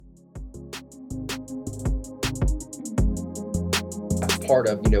part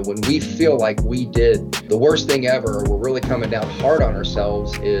of, when we feel like we did the worst thing ever, or we're really coming down hard on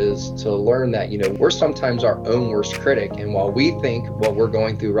ourselves, is to learn that, we're sometimes our own worst critic. And while we think what we're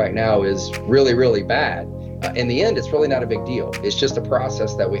going through right now is really, really bad, in the end, it's really not a big deal. It's just a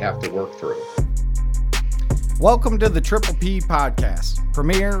process that we have to work through. Welcome to the Triple P Podcast,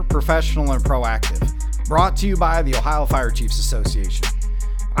 premier, professional, and proactive, brought to you by the Ohio Fire Chiefs Association.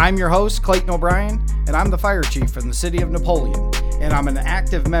 I'm your host, Clayton O'Brien, and I'm the fire chief in the city of Napoleon, and I'm an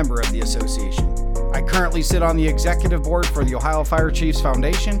active member of the association. I currently sit on the executive board for the Ohio Fire Chiefs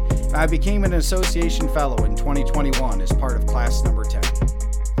Foundation, and I became an association fellow in 2021 as part of class number 10.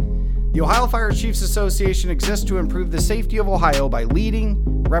 The Ohio Fire Chiefs Association exists to improve the safety of Ohio by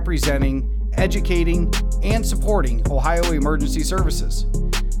leading, representing, educating, and supporting Ohio emergency services.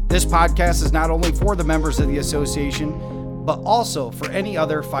 This podcast is not only for the members of the association, but also for any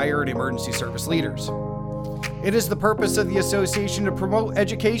other fire and emergency service leaders. It is the purpose of the association to promote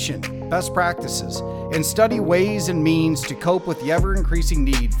education, best practices, and study ways and means to cope with the ever-increasing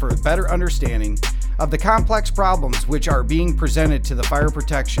need for a better understanding of the complex problems which are being presented to the fire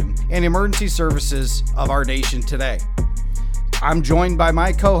protection and emergency services of our nation today. I'm joined by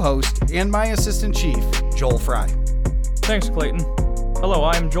my co-host and my assistant chief, Joel Fry. Thanks, Clayton. Hello,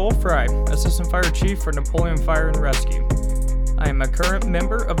 I'm Joel Fry, Assistant Fire Chief for Napoleon Fire and Rescue. I am a current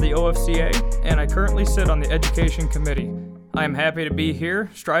member of the OFCA, and I currently sit on the Education Committee. I am happy to be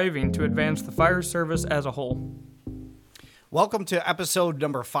here, striving to advance the fire service as a whole. Welcome to episode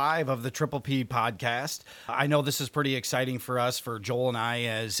number 5 of the Triple P Podcast. I know this is pretty exciting for us, for Joel and I,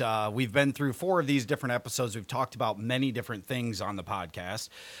 as we've been through 4 of these different episodes. We've talked about many different things on the podcast,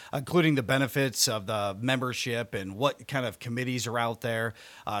 including the benefits of the membership and what kind of committees are out there.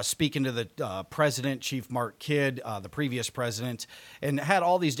 Speaking to the president, Chief Mark Kidd, the previous president, and had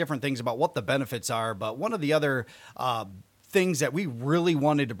all these different things about what the benefits are. But one of the other things that we really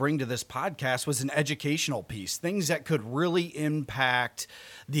wanted to bring to this podcast was an educational piece, things that could really impact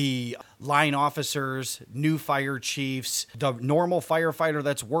the line officers, new fire chiefs, the normal firefighter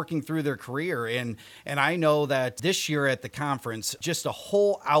that's working through their career. And I know that this year at the conference, just a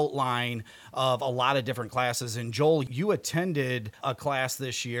whole outline of a lot of different classes. And Joel, you attended a class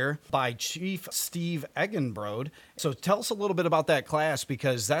this year by Chief Steve Agenbroad. So tell us a little bit about that class,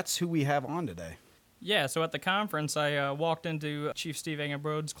 because that's who we have on today. Yeah, so at the conference, I walked into Chief Steve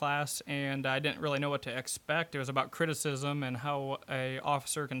Agenbroad's class, and I didn't really know what to expect. It was about criticism and how an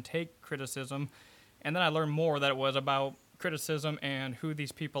officer can take criticism. And then I learned more that it was about criticism and who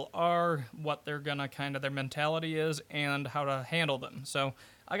these people are, what they're going to their mentality is, and how to handle them. So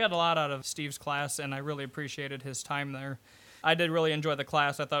I got a lot out of Steve's class, and I really appreciated his time there. I did really enjoy the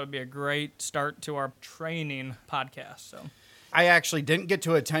class. I thought it would be a great start to our training podcast, so. I actually didn't get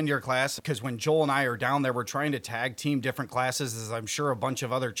to attend your class because when Joel and I are down there, we're trying to tag team different classes, as I'm sure a bunch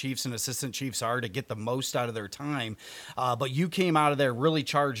of other chiefs and assistant chiefs are, to get the most out of their time. But you came out of there really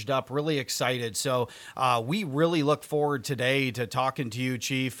charged up, really excited. So we really look forward today to talking to you,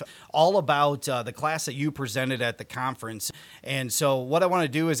 Chief, all about the class that you presented at the conference. And so what I want to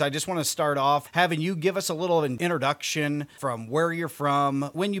do is I just want to start off having you give us a little of an introduction from where you're from,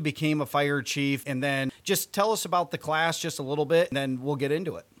 when you became a fire chief, and then just tell us about the class just a little bit, and then we'll get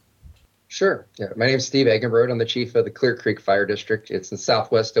into it. Sure. Yeah. My name is Steve Agenbroad. I'm the chief of the Clear Creek Fire District. It's in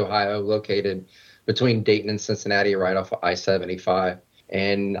Southwest Ohio, located between Dayton and Cincinnati, right off of I-75.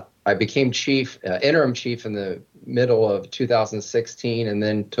 And I became interim chief in the middle of 2016, and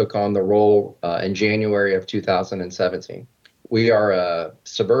then took on the role in January of 2017. We are a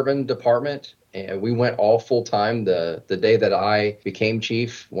suburban department, and we went all full-time. The day that I became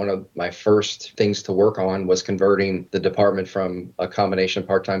chief, one of my first things to work on was converting the department from a combination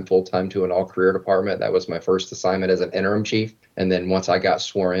part-time, full-time to an all-career department. That was my first assignment as an interim chief. And then once I got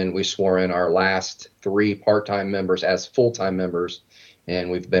sworn in, we swore in our last 3 part-time members as full-time members, and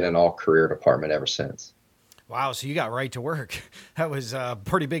we've been an all-career department ever since. Wow, so you got right to work. That was a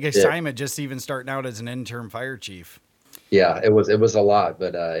pretty big assignment, just even starting out as an interim fire chief. Yeah, it was a lot,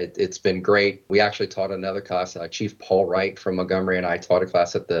 but it's been great. We actually taught another class. Chief Paul Wright from Montgomery and I taught a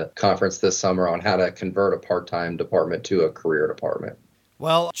class at the conference this summer on how to convert a part-time department to a career department.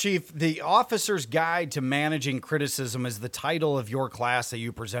 Well, Chief, the Officer's Guide to Managing Criticism is the title of your class that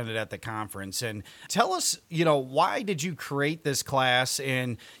you presented at the conference. And tell us, why did you create this class,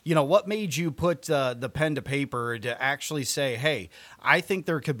 and, what made you put the pen to paper to actually say, hey, I think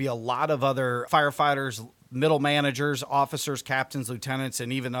there could be a lot of other firefighters, middle managers, officers, captains, lieutenants,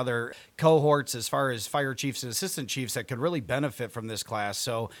 and even other cohorts as far as fire chiefs and assistant chiefs that could really benefit from this class.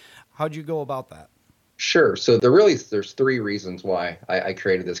 So how'd you go about that? Sure. So there's 3 reasons why I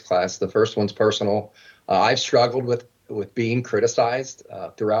created this class. The first one's personal. I've struggled with with being criticized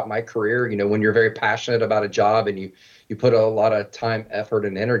throughout my career. When you're very passionate about a job and you put a lot of time, effort,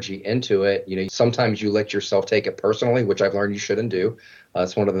 and energy into it, sometimes you let yourself take it personally, which I've learned you shouldn't do.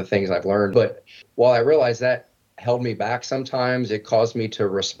 It's one of the things I've learned. But while I realized that held me back sometimes, it caused me to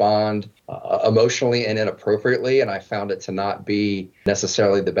respond emotionally and inappropriately. And I found it to not be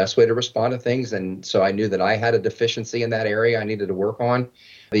necessarily the best way to respond to things. And so I knew that I had a deficiency in that area I needed to work on.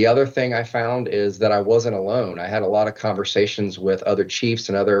 The other thing I found is that I wasn't alone. I had a lot of conversations with other chiefs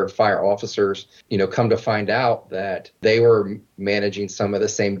and other fire officers, come to find out that they were managing some of the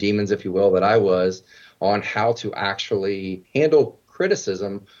same demons, if you will, that I was, on how to actually handle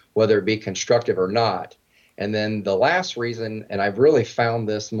criticism, whether it be constructive or not. And then the last reason, and I've really found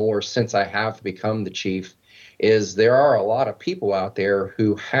this more since I have become the chief, is there are a lot of people out there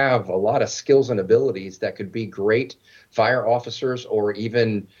who have a lot of skills and abilities that could be great fire officers or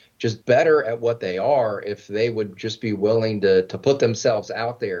even just better at what they are if they would just be willing to put themselves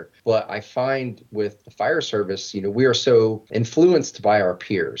out there. But I find with the fire service, we are so influenced by our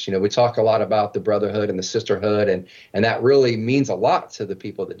peers. We talk a lot about the brotherhood and the sisterhood, and that really means a lot to the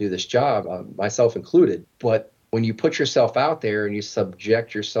people that do this job, myself included. But when you put yourself out there and you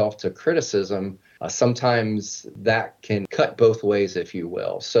subject yourself to criticism, sometimes that can cut both ways, if you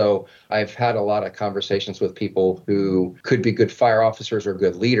will. So I've had a lot of conversations with people who could be good fire officers or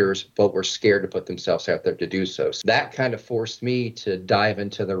good leaders, but were scared to put themselves out there to do so. So that kind of forced me to dive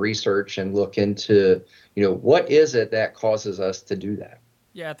into the research and look into, what is it that causes us to do that?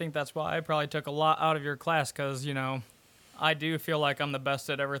 Yeah, I think that's why I probably took a lot out of your class because, I do feel like I'm the best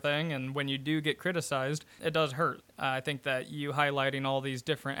at everything, and when you do get criticized, it does hurt. I think that you highlighting all these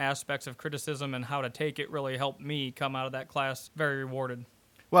different aspects of criticism and how to take it really helped me come out of that class very rewarded.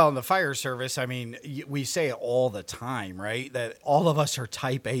 Well, in the fire service, I mean, we say it all the time, right? That all of us are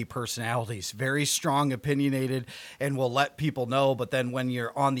type A personalities, very strong, opinionated, and will let people know. But then when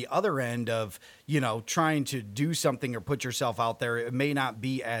you're on the other end of, trying to do something or put yourself out there, it may not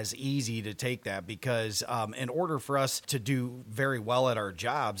be as easy to take that because in order for us to do very well at our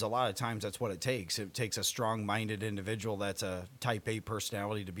jobs, a lot of times that's what it takes. It takes a strong-minded individual that's a type A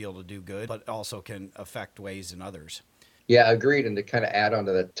personality to be able to do good, but also can affect ways in others. Yeah, agreed. And to kind of add on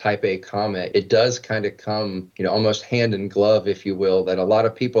to the type A comment, it does kind of come, almost hand in glove, if you will, that a lot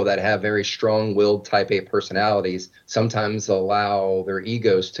of people that have very strong-willed type A personalities sometimes allow their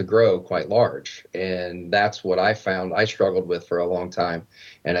egos to grow quite large. And that's what I found I struggled with for a long time.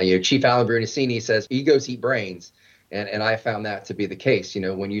 And Chief Alan Brunacini says, egos eat brains. And I found that to be the case.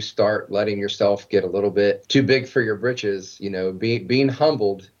 When you start letting yourself get a little bit too big for your britches, being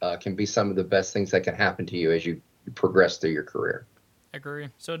humbled can be some of the best things that can happen to you as you progress through your career. I agree.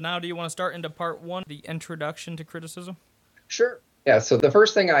 So now do you want to start into part one, the introduction to criticism? Sure. Yeah. So the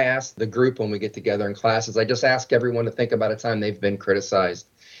first thing I ask the group when we get together in class is I just ask everyone to think about a time they've been criticized,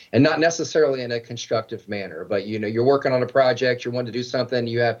 and not necessarily in a constructive manner, but you're working on a project, you want to do something,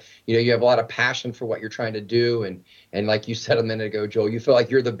 you have a lot of passion for what you're trying to do, and like you said a minute ago, Joel, you feel like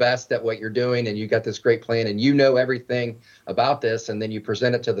you're the best at what you're doing, and you got this great plan, and you know everything about this, and then you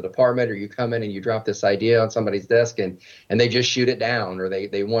present it to the department, or you come in and you drop this idea on somebody's desk, and they just shoot it down, or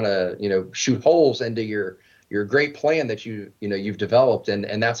they want to shoot holes into your great plan that you've developed.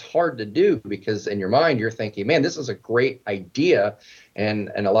 And that's hard to do because in your mind, you're thinking, man, this is a great idea. And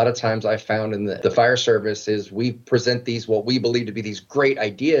a lot of times I found in the fire service is we present these, what we believe to be these great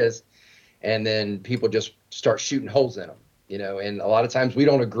ideas, and then people just start shooting holes in them, and a lot of times we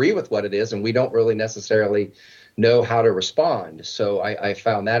don't agree with what it is, and we don't really necessarily know how to respond. So I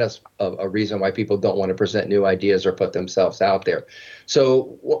found that as a reason why people don't want to present new ideas or put themselves out there.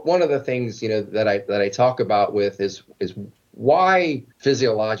 So one of the things, that I talk about with is why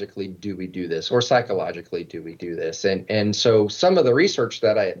physiologically do we do this, or psychologically do we do this? And so some of the research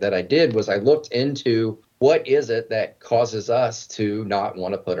that I did was I looked into what is it that causes us to not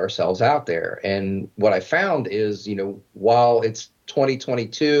want to put ourselves out there. And what I found is, while it's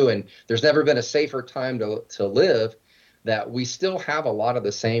 2022 and there's never been a safer time to live, that we still have a lot of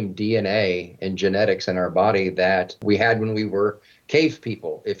the same DNA and genetics in our body that we had when we were cave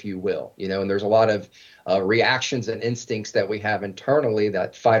people, if you will, and there's a lot of reactions and instincts that we have internally,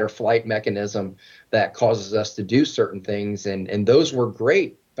 that fight or flight mechanism that causes us to do certain things. And those were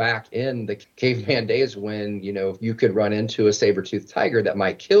great back in the caveman days when, you could run into a saber-toothed tiger that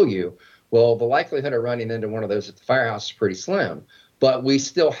might kill you. Well, the likelihood of running into one of those at the firehouse is pretty slim. But we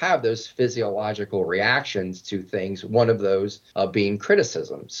still have those physiological reactions to things, one of those being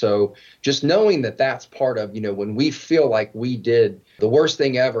criticism. So just knowing that that's part of, when we feel like we did the worst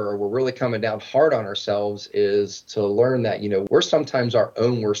thing ever, or we're really coming down hard on ourselves, is to learn that, we're sometimes our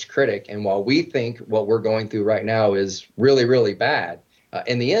own worst critic. And while we think what we're going through right now is really, really bad,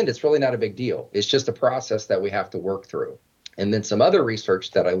 in the end, it's really not a big deal. It's just a process that we have to work through. And then some other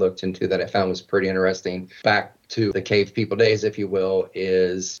research that I looked into that I found was pretty interesting, back to the cave people days, if you will,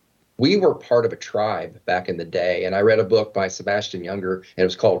 is we were part of a tribe back in the day. And I read a book by Sebastian Junger, and it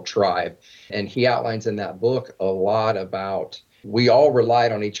was called Tribe. And he outlines in that book a lot about we all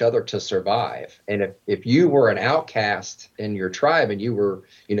relied on each other to survive. And if you were an outcast in your tribe and you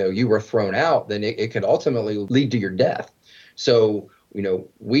were thrown out, then it could ultimately lead to your death. So,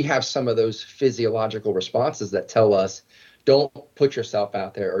 we have some of those physiological responses that tell us, don't put yourself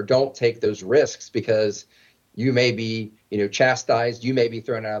out there, or don't take those risks, because you may be, chastised, you may be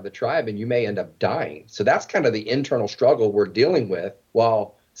thrown out of the tribe, and you may end up dying. So that's kind of the internal struggle we're dealing with,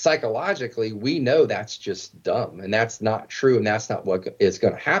 while psychologically we know that's just dumb and that's not true and that's not what is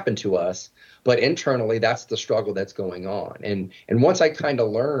going to happen to us. But internally, that's the struggle that's going on. And once I kind of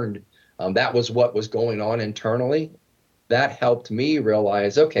learned that was what was going on internally, that helped me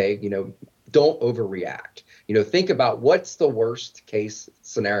realize, okay, don't overreact. Think about what's the worst case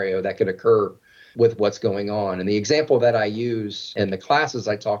scenario that could occur with what's going on. And the example that I use in the classes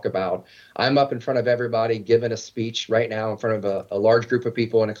I talk about, I'm up in front of everybody giving a speech right now in front of a large group of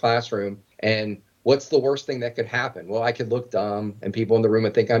people in a classroom. And what's the worst thing that could happen? Well, I could look dumb and people in the room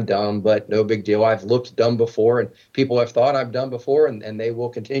would think I'm dumb, but no big deal. I've looked dumb before, and people have thought I'm dumb before, and they will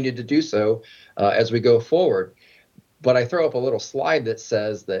continue to do so as we go forward. But I throw up a little slide that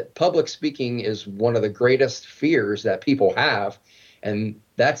says that public speaking is one of the greatest fears that people have, and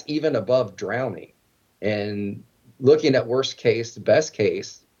that's even above drowning. And looking at worst case, best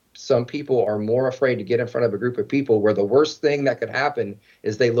case, some people are more afraid to get in front of a group of people where the worst thing that could happen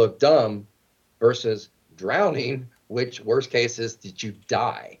is they look dumb, versus drowning, which worst case is that you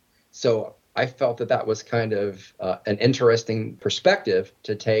die. So I felt that was kind of an interesting perspective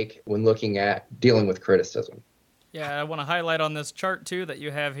to take when looking at dealing with criticism. Yeah, I want to highlight on this chart, too, that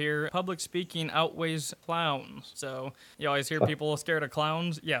you have here, public speaking outweighs clowns. So you always hear people scared of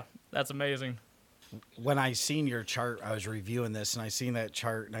clowns. Yeah, that's amazing. When I seen your chart, I was reviewing this, and I seen that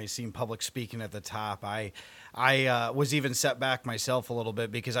chart, and I seen public speaking at the top. I was even set back myself a little bit,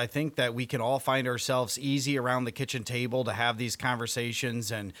 because I think that we can all find ourselves easy around the kitchen table to have these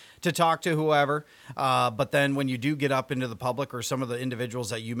conversations and to talk to whoever. But then when you do get up into the public, or some of the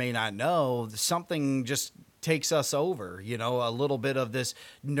individuals that you may not know, something just takes us over, a little bit of this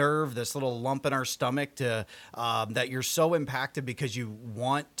nerve, this little lump in our stomach to that you're so impacted because you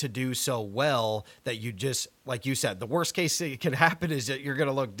want to do so well that you just, like you said, the worst case that could happen is that you're going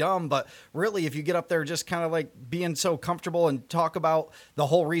to look dumb. But really, if you get up there just kind of like being so comfortable and talk about the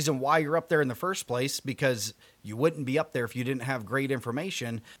whole reason why you're up there in the first place, because you wouldn't be up there if you didn't have great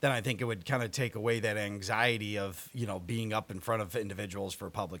information, then I think it would kind of take away that anxiety of, being up in front of individuals for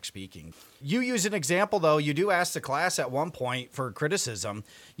public speaking. You use an example, though. You do ask the class at one point for criticism,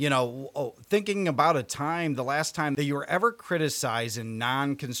 thinking about a time, the last time that you were ever criticized in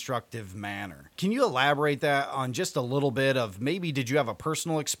non-constructive manner. Can you elaborate that on just a little bit of, maybe did you have a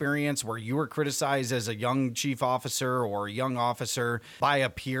personal experience where you were criticized as a young chief officer or a young officer by a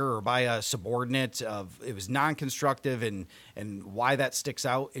peer or by a subordinate of it was non-constructive, and why that sticks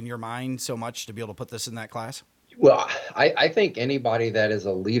out in your mind so much to be able to put this in that class? Well, I think anybody that is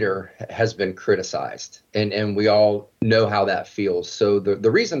a leader has been criticized, and we all know how that feels. So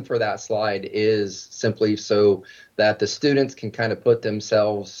the reason for that slide is simply so that the students can kind of put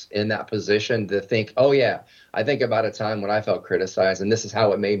themselves in that position to think, oh yeah, I think about a time when I felt criticized and this is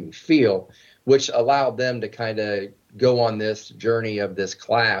how it made me feel, which allowed them to kind of go on this journey of this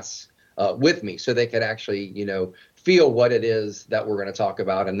class with me, so they could actually, feel what it is that we're going to talk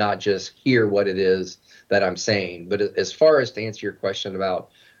about and not just hear what it is that I'm saying. But as far as to answer your question about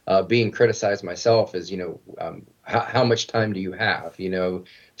being criticized myself is, how much time do you have?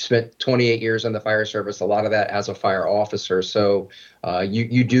 Spent 28 years in the fire service, a lot of that as a fire officer. So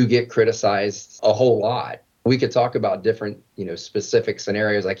you do get criticized a whole lot. We could talk about different, specific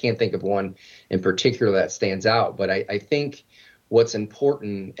scenarios. I can't think of one in particular that stands out, but I think what's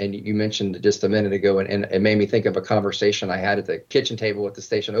important, and you mentioned just a minute ago, and it made me think of a conversation I had at the kitchen table at the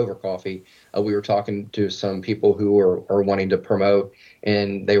station over coffee. We were talking to some people who are wanting to promote,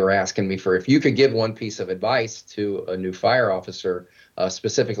 and they were asking me for if you could give one piece of advice to a new fire officer,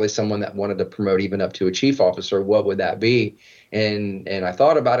 specifically someone that wanted to promote even up to a chief officer, what would that be? And I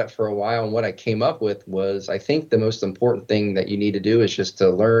thought about it for a while, and what I came up with was, I think the most important thing that you need to do is just to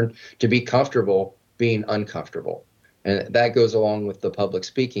learn to be comfortable being uncomfortable. And that goes along with the public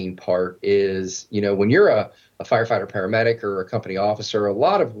speaking part is, when you're a firefighter, paramedic, or a company officer, a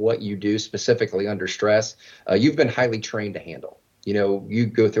lot of what you do specifically under stress, you've been highly trained to handle. You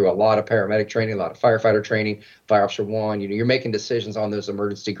go through a lot of paramedic training, a lot of firefighter training, fire officer one, you're making decisions on those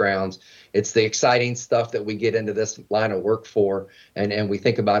emergency grounds. It's the exciting stuff that we get into this line of work for, and we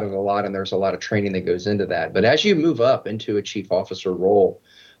think about it a lot, and there's a lot of training that goes into that. But as you move up into a chief officer role,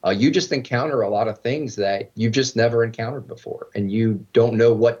 you just encounter a lot of things that you've just never encountered before, and you don't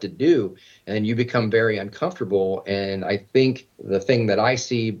know what to do, and you become very uncomfortable. And I think the thing that I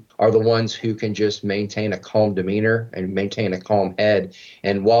see are the ones who can just maintain a calm demeanor and maintain a calm head.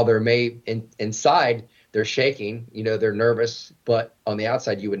 And while they're inside, they're shaking, they're nervous, but on the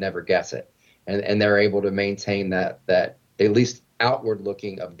outside, you would never guess it. And they're able to maintain that at least outward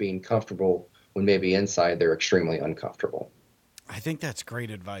looking of being comfortable when maybe inside they're extremely uncomfortable. I think that's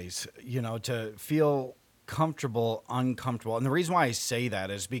great advice, to feel comfortable, uncomfortable. And the reason why I say that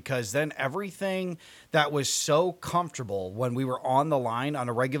is because then everything that was so comfortable when we were on the line on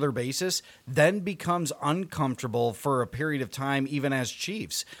a regular basis then becomes uncomfortable for a period of time, even as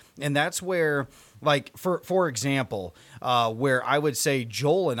chiefs. And that's where, like, for example, where I would say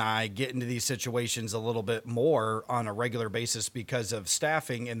Joel and I get into these situations a little bit more on a regular basis because of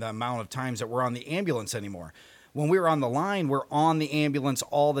staffing and the amount of times that we're on the ambulance anymore. When we were on the line, we're on the ambulance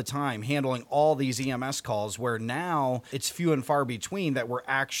all the time, handling all these EMS calls, where now it's few and far between that we're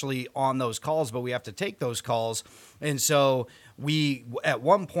actually on those calls, but we have to take those calls. And so we, at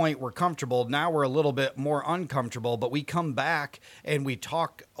one point, were comfortable. Now we're a little bit more uncomfortable, but we come back and we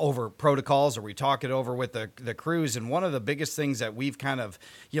talk over protocols, or we talk it over with the crews. And one of the biggest things that we've kind of,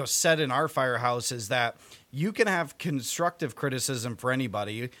 said in our firehouse is that you can have constructive criticism for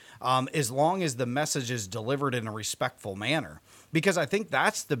anybody as long as the message is delivered in a respectful manner. Because I think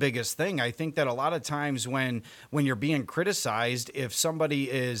that's the biggest thing. I think that a lot of times when you're being criticized, if somebody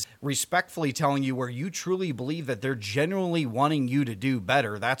is respectfully telling you where you truly believe that they're genuinely wanting you to do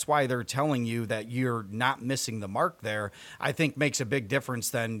better, that's why they're telling you that you're not missing the mark there, I think makes a big difference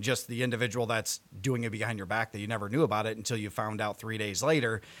than just the individual that's doing it behind your back that you never knew about it until you found out 3 days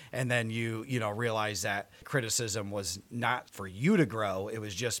later. And then you realize that criticism was not for you to grow. It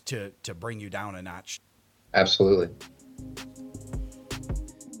was just to bring you down a notch. Absolutely.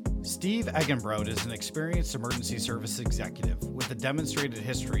 Steve Agenbroad is an experienced emergency service executive with a demonstrated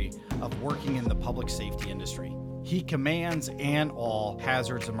history of working in the public safety industry. He commands an all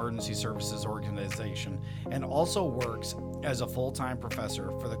hazards emergency services organization and also works as a full-time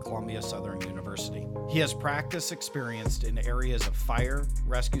professor for the Columbia Southern University. He has practice experience in areas of fire,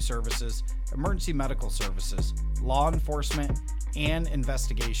 rescue services, emergency medical services, law enforcement, and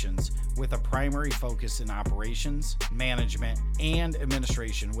investigations, with a primary focus in operations, management, and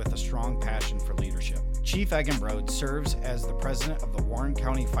administration, with a strong passion for leadership. Chief Agenbroad serves as the president of the Warren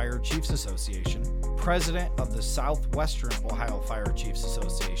County Fire Chiefs Association, president of the Southwestern Ohio Fire Chiefs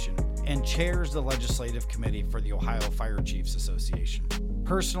Association, and chairs the legislative committee for the Ohio Fire Chiefs Association.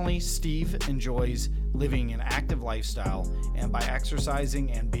 Personally, Steve enjoys living an active lifestyle and by exercising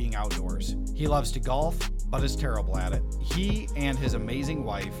and being outdoors. He loves to golf, but is terrible at it. He and his amazing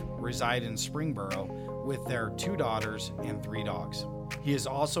wife reside in Springboro with their 2 daughters and 3 dogs. He is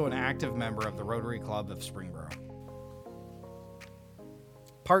also an active member of the Rotary Club of Springboro.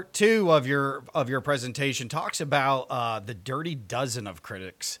 Part 2 of your presentation talks about the dirty dozen of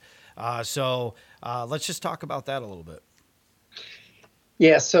critics. So let's just talk about that a little bit.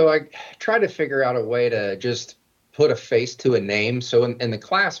 Yeah, so I try to figure out a way to just put a face to a name. So in the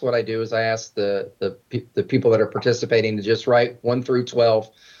class, what I do is I ask the people that are participating to just write 1 through 12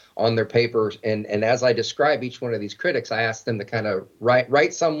 on their papers. And as I describe each one of these critics, I ask them to kind of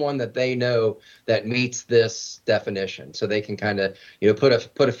write someone that they know that meets this definition. So they can kind of,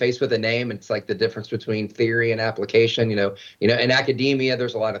 put a face with a name. It's like the difference between theory and application. In academia,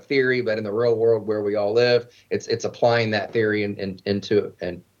 there's a lot of theory, but in the real world where we all live, it's applying that theory into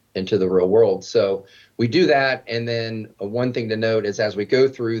the real world. So we do that. And then one thing to note is as we go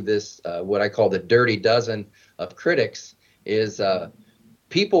through this, what I call the dirty dozen of critics is,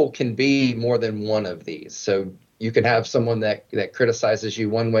 people can be more than one of these. So, you can have someone that criticizes you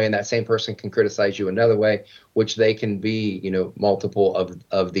one way, and that same person can criticize you another way, which they can be, multiple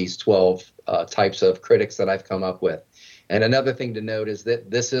of these 12 types of critics that I've come up with. And another thing to note is that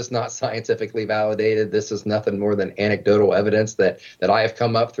this is not scientifically validated. This is nothing more than anecdotal evidence that I have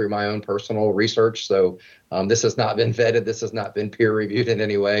come up through my own personal research. So this has not been vetted. This has not been peer reviewed in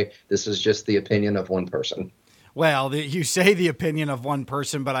any way. This is just the opinion of one person. Well, you say the opinion of one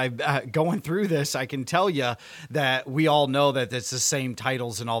person, but going through this, I can tell you that we all know that it's the same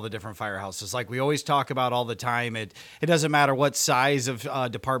titles in all the different firehouses. Like we always talk about all the time, it doesn't matter what size of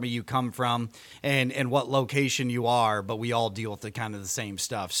department you come from and what location you are, but we all deal with the kind of the same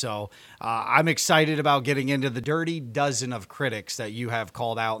stuff. So I'm excited about getting into the dirty dozen of critics that you have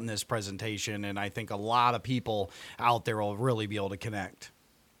called out in this presentation, and I think a lot of people out there will really be able to connect.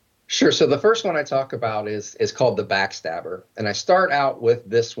 Sure. So the first one I talk about is called the backstabber. And I start out with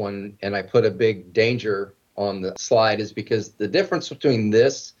this one, and I put a big danger on the slide is because the difference between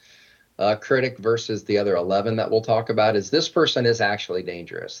this critic versus the other 11 that we'll talk about is this person is actually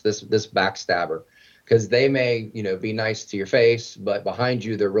dangerous, this backstabber, because they may, be nice to your face, but behind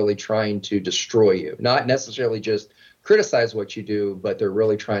you, they're really trying to destroy you. Not necessarily just criticize what you do, but they're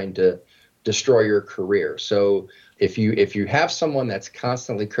really trying to destroy your career. So if you have someone that's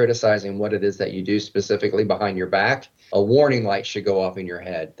constantly criticizing what it is that you do specifically behind your back, a warning light should go off in your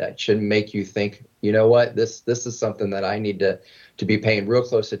head. That should make you think, you know what, this is something that I need to be paying real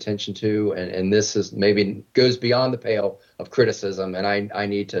close attention to, and this is maybe goes beyond the pale of criticism, and I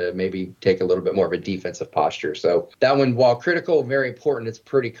need to maybe take a little bit more of a defensive posture. So that one, while critical, very important, it's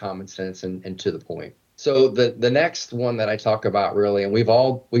pretty common sense and to the point. So the next one that I talk about really, and we've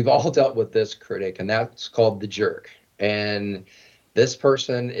all dealt with this critic, and that's called the jerk. And this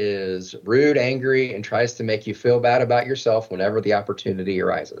person is rude, angry, and tries to make you feel bad about yourself whenever the opportunity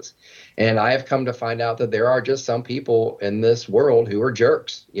arises. And I have come to find out that there are just some people in this world who are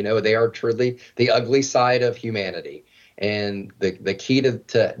jerks. They are truly the ugly side of humanity. And the key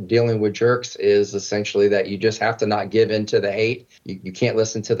to dealing with jerks is essentially that you just have to not give in to the hate. You can't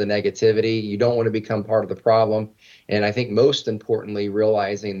listen to the negativity. You don't want to become part of the problem. And I think most importantly,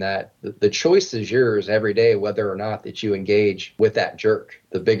 realizing that the choice is yours every day, whether or not that you engage with that jerk.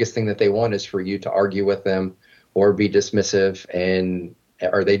 The biggest thing that they want is for you to argue with them or be dismissive,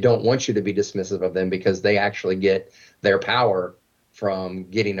 or they don't want you to be dismissive of them because they actually get their power from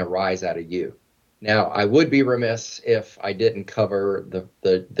getting a rise out of you. Now, I would be remiss if I didn't cover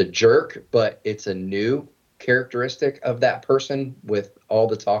the jerk, but it's a new characteristic of that person with all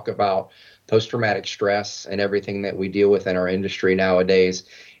the talk about post-traumatic stress and everything that we deal with in our industry nowadays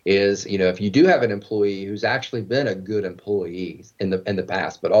is, if you do have an employee who's actually been a good employee in the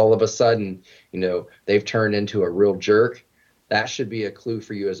past, but all of a sudden, they've turned into a real jerk, that should be a clue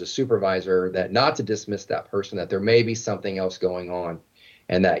for you as a supervisor that not to dismiss that person, that there may be something else going on.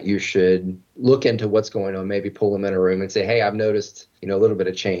 And that you should look into what's going on, maybe pull them in a room and say, hey, I've noticed, a little bit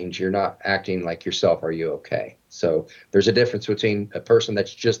of change. You're not acting like yourself. Are you okay? So there's a difference between a person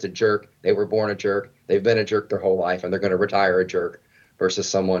that's just a jerk. They were born a jerk. They've been a jerk their whole life, and they're going to retire a jerk versus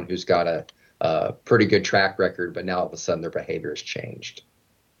someone who's got a pretty good track record, but now all of a sudden their behavior has changed.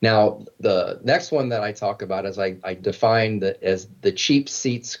 Now, the next one that I talk about is I define that as the cheap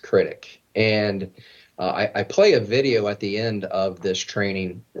seats critic. And I play a video at the end of this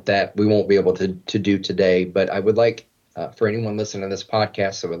training that we won't be able to do today, but I would like for anyone listening to this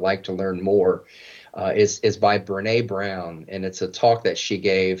podcast that would like to learn more is by Brene Brown, and it's a talk that she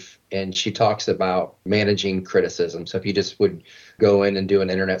gave, and she talks about managing criticism. So if you just would go in and do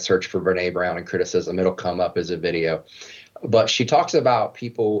an internet search for Brene Brown and criticism, it'll come up as a video. But she talks about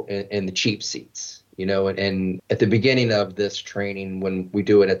people in the cheap seats, and at the beginning of this training, when we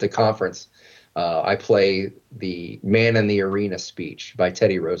do it at the conference, I play the Man in the Arena speech by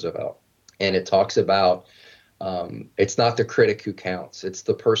Teddy Roosevelt. And it talks about it's not the critic who counts. It's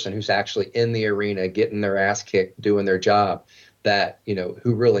the person who's actually in the arena getting their ass kicked, doing their job, that,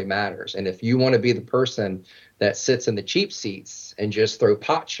 who really matters. And if you want to be the person that sits in the cheap seats and just throw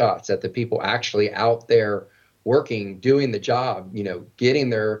pot shots at the people actually out there working, doing the job, getting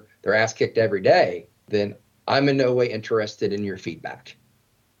their ass kicked every day, then I'm in no way interested in your feedback.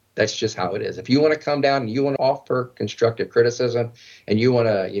 That's just how it is. If you want to come down and you want to offer constructive criticism and you want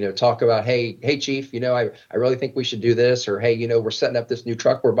to, talk about, hey, chief, I really think we should do this, or, hey, we're setting up this new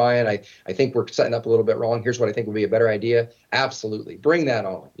truck we're buying. I think we're setting up a little bit wrong. Here's what I think would be a better idea. Absolutely. Bring that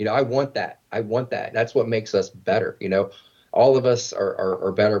on. I want that. That's what makes us better. All of us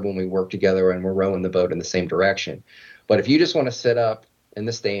are better when we work together and we're rowing the boat in the same direction. But if you just want to sit up in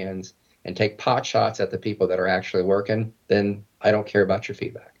the stands and take pot shots at the people that are actually working, then I don't care about your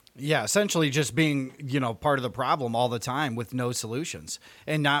feedback. Yeah, essentially just being, part of the problem all the time with no solutions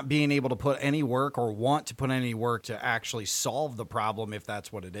and not being able to put any work or want to put any work to actually solve the problem if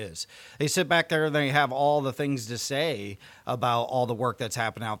that's what it is. They sit back there and they have all the things to say about all the work that's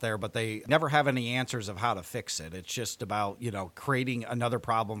happening out there, but they never have any answers of how to fix it. It's just about, creating another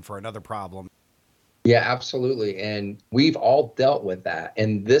problem for another problem. Yeah, absolutely. And we've all dealt with that.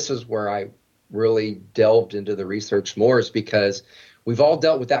 And this is where I really delved into the research more, is because we've all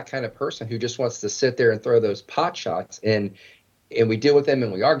dealt with that kind of person who just wants to sit there and throw those pot shots, and we deal with them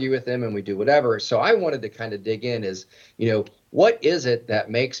and we argue with them and we do whatever. So I wanted to kind of dig in is, what is it that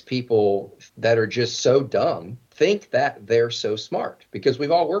makes people that are just so dumb think that they're so smart? Because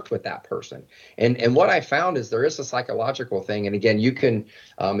we've all worked with that person. And what I found is there is a psychological thing. And again, you can,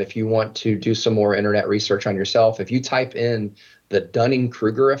 if you want to do some more internet research on yourself, if you type in the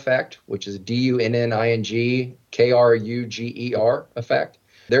Dunning-Kruger effect, which is Dunning-Kruger effect,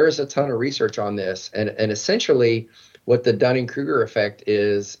 there is a ton of research on this. And essentially, what the Dunning-Kruger effect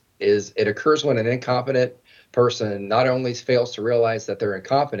is it occurs when an incompetent person not only fails to realize that they're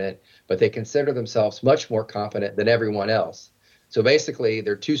incompetent, but they consider themselves much more competent than everyone else. So basically,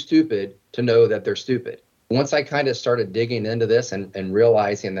 they're too stupid to know that they're stupid. Once I kind of started digging into this and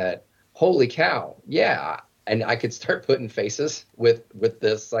realizing that, holy cow, yeah, and I could start putting faces with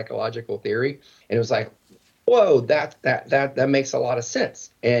this psychological theory, and it was like, whoa, that makes a lot of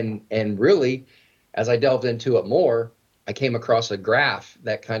sense. And really, as I delved into it more, I came across a graph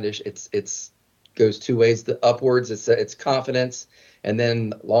that kind of it's goes two ways. The upwards, it's confidence, and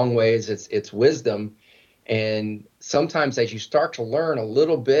then long ways, it's wisdom. And sometimes as you start to learn a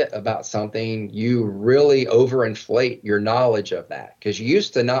little bit about something, you really overinflate your knowledge of that, because you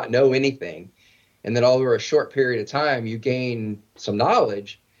used to not know anything. And then all over a short period of time, you gain some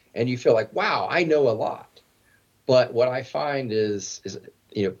knowledge and you feel like, wow, I know a lot. But what I find is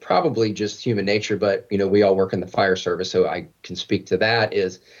probably just human nature, but, we all work in the fire service, so I can speak to that,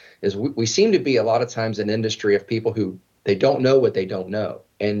 is we seem to be a lot of times an industry of people who they don't know what they don't know.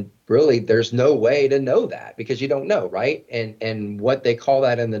 And really, there's no way to know that because you don't know, right? And what they call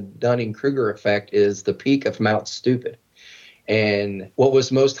that in the Dunning-Kruger effect is the peak of Mount Stupid. And what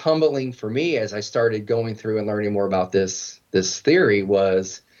was most humbling for me as I started going through and learning more about this theory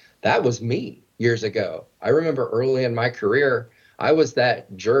was that was me years ago. I remember early in my career, I was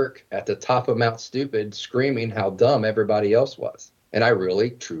that jerk at the top of Mount Stupid screaming how dumb everybody else was. And I really,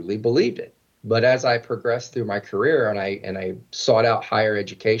 truly believed it. But as I progressed through my career and I sought out higher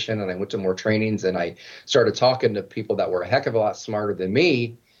education and I went to more trainings and I started talking to people that were a heck of a lot smarter than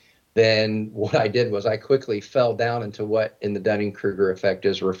me, then what I did was I quickly fell down into what in the Dunning-Kruger effect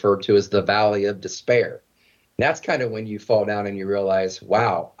is referred to as the valley of despair. And that's kind of when you fall down and you realize,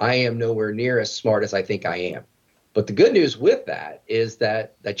 wow, I am nowhere near as smart as I think I am. But the good news with that is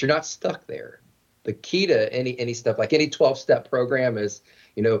that you're not stuck there. The key to any stuff, like any 12-step program is,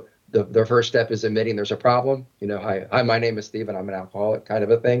 the first step is admitting there's a problem. Hi, my name is Steve and I'm an alcoholic, kind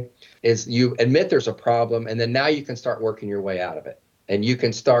of a thing, is you admit there's a problem and then now you can start working your way out of it. And you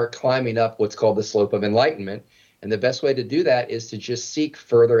can start climbing up what's called the slope of enlightenment. And the best way to do that is to just seek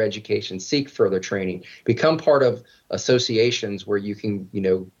further education, seek further training, become part of associations where you can,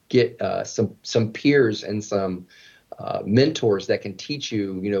 get some peers and some mentors that can teach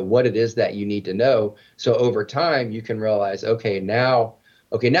you, what it is that you need to know. So over time, you can realize, okay, now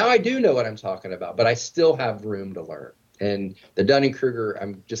I do know what I'm talking about, but I still have room to learn. And the Dunning-Kruger,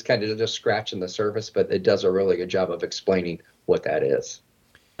 I'm just kind of just scratching the surface, but it does a really good job of explaining what that is.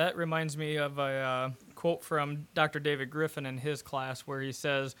 That reminds me of a quote from Dr. David Griffin in his class where he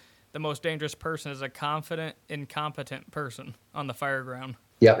says, the most dangerous person is a confident, incompetent person on the fire ground.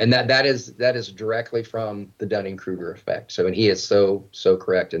 Yeah, and that is directly from the Dunning-Kruger effect. So, and he is so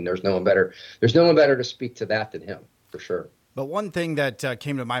correct, and there's no one better to speak to that than him, for sure. But one thing that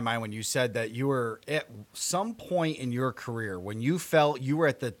came to my mind when you said that you were at some point in your career when you felt you were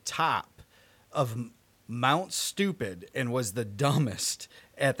at the top of Mount Stupid and was the dumbest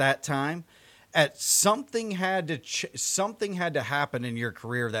at that time, something had to happen in your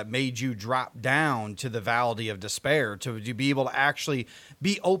career that made you drop down to the valley of despair to be able to actually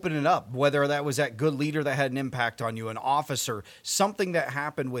be opening up, whether that was that good leader that had an impact on you, an officer, something that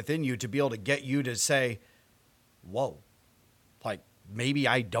happened within you to be able to get you to say, whoa, like maybe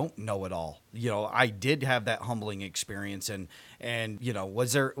I don't know it all. I did have that humbling experience, and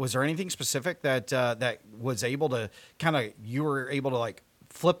was there anything specific that was able to you were able to like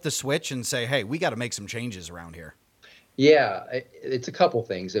flip the switch and say, hey, we got to make some changes around here? Yeah, it's a couple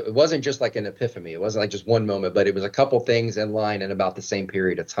things. It wasn't just like an epiphany. It wasn't like just one moment, but it was a couple things in line in about the same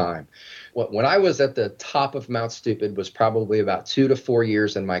period of time. When I was at the top of Mount Stupid was probably about 2 to 4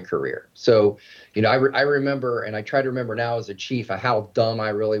 years in my career. So, I remember, and I try to remember now as a chief, how dumb I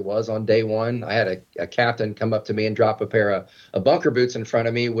really was on day one. I had a captain come up to me and drop a pair of bunker boots in front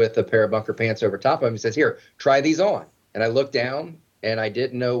of me with a pair of bunker pants over top of him. He says, "Here, try these on." And I looked down and I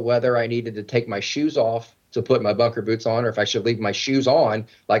didn't know whether I needed to take my shoes off to put my bunker boots on, or if I should leave my shoes on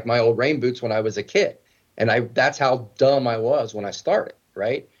like my old rain boots when I was a kid. And that's how dumb I was when I started,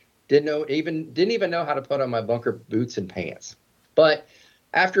 right? Didn't even know how to put on my bunker boots and pants. But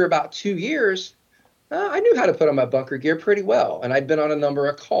after about 2 years, I knew how to put on my bunker gear pretty well. And I'd been on a number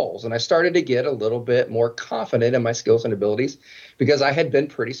of calls, and I started to get a little bit more confident in my skills and abilities because I had been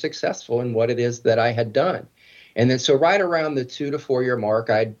pretty successful in what it is that I had done. And then so right around the 2 to 4 year mark,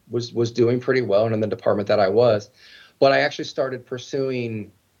 I was doing pretty well in the department that I was. But I actually started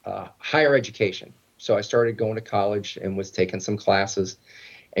pursuing higher education. So I started going to college and was taking some classes.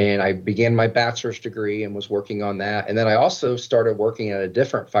 And I began my bachelor's degree and was working on that. And then I also started working at a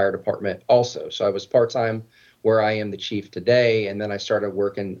different fire department also. So I was part-time where I am the chief today. And then I started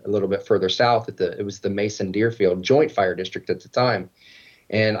working a little bit further south it was the Mason Deerfield Joint Fire District at the time.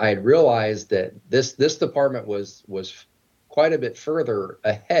 And I had realized that this department was quite a bit further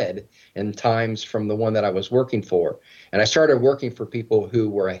ahead in times from the one that I was working for. And I started working for people who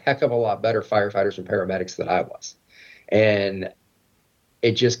were a heck of a lot better firefighters and paramedics than I was. And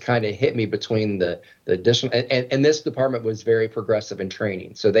it just kind of hit me between the additional, and this department was very progressive in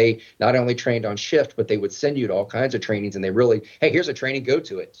training. So they not only trained on shift, but they would send you to all kinds of trainings, and they really, hey, here's a training, go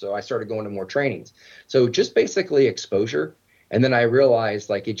to it. So I started going to more trainings. So just basically exposure. And then I realized,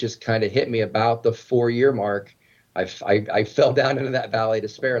 like, it just kind of hit me about the 4 year mark. I fell down into that valley of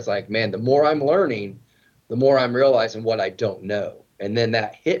despair. It's like, man, the more I'm learning, the more I'm realizing what I don't know. And then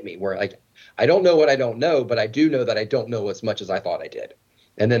that hit me where, like, I don't know what I don't know, but I do know that I don't know as much as I thought I did.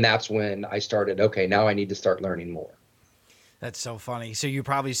 And then that's when I started, okay, now I need to start learning more. That's so funny. So you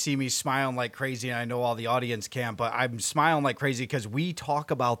probably see me smiling like crazy, and I know all the audience can't, but I'm smiling like crazy because we talk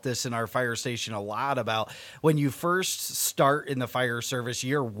about this in our fire station a lot about when you first start in the fire service,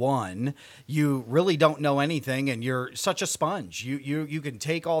 year one, you really don't know anything, and you're such a sponge. You can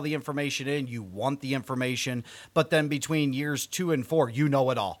take all the information in, you want the information, but then between years 2 and 4, you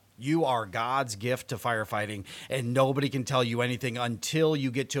know it all. You are God's gift to firefighting, and nobody can tell you anything until you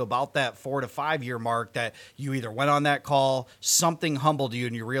get to about that 4 to 5 year mark that you either went on that call, something humbled you,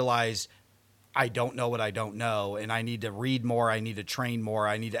 and you realize, I don't know what I don't know, and I need to read more, I need to train more,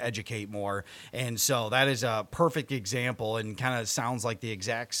 I need to educate more. And so that is a perfect example, and kind of sounds like the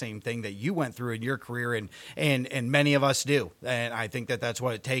exact same thing that you went through in your career, and many of us do. And I think that that's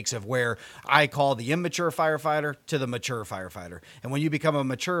what it takes, of where I call the immature firefighter to the mature firefighter. And when you become a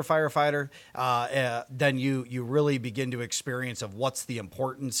mature firefighter, then you really begin to experience of what's the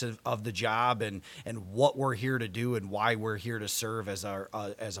importance of the job, and what we're here to do, and why we're here to serve as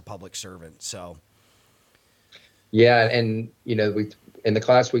a public servant. So yeah, and we in the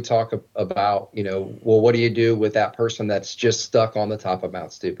class we talk about, well, what do you do with that person that's just stuck on the top of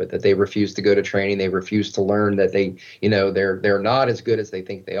Mount Stupid, that they refuse to go to training, they refuse to learn, that they, they're not as good as they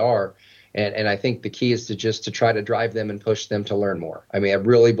think they are. And I think the key is to try to drive them and push them to learn more. I mean, I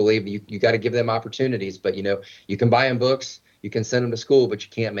really believe you got to give them opportunities, but you can buy them books, you can send them to school, but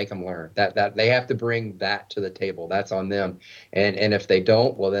you can't make them learn. That they have to bring that to the table. That's on them. And if they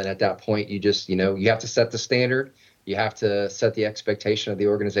don't, well, then at that point, you just, you have to set the standard. You have to set the expectation of the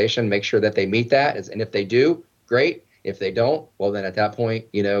organization, make sure that they meet that. And if they do, great. If they don't, well, then at that point,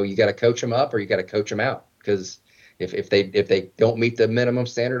 you got to coach them up, or you got to coach them out. Because if they don't meet the minimum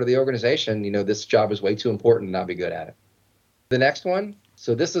standard of the organization, this job is way too important to not be good at it. The next one.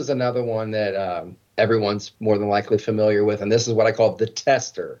 So this is another one that everyone's more than likely familiar with. And this is what I call the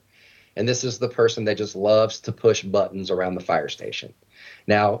tester. And this is the person that just loves to push buttons around the fire station.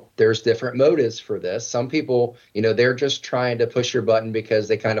 Now, there's different motives for this. Some people, they're just trying to push your button because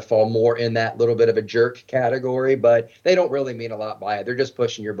they kind of fall more in that little bit of a jerk category, but they don't really mean a lot by it. They're just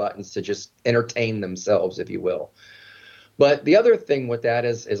pushing your buttons to just entertain themselves, if you will. But the other thing with that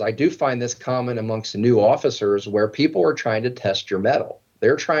is I do find this common amongst new officers, where people are trying to test your mettle.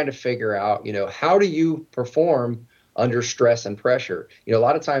 They're trying to figure out, how do you perform under stress and pressure? A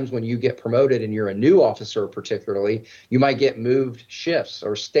lot of times when you get promoted and you're a new officer, particularly, you might get moved shifts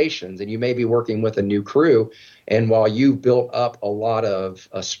or stations, and you may be working with a new crew. And while you built up a lot of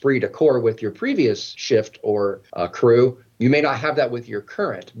esprit de corps with your previous shift or crew, you may not have that with your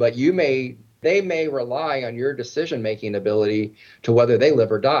current, but they may rely on your decision-making ability to whether they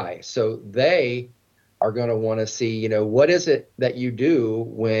live or die. So they are going to want to see, what is it that you do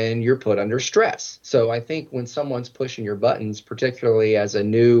when you're put under stress? So I think when someone's pushing your buttons, particularly as a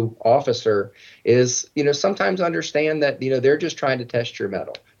new officer, is, sometimes understand that, they're just trying to test your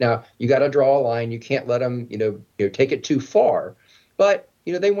mettle. Now, you got to draw a line. You can't let them, take it too far. But,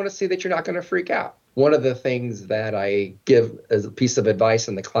 they want to see that you're not going to freak out. One of the things that I give as a piece of advice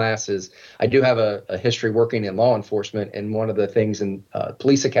in the class is I do have a history working in law enforcement. And one of the things in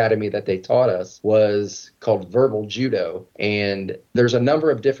police academy that they taught us was called verbal judo. And there's a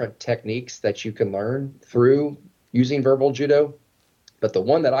number of different techniques that you can learn through using verbal judo. But the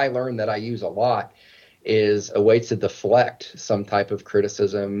one that I learned that I use a lot is a way to deflect some type of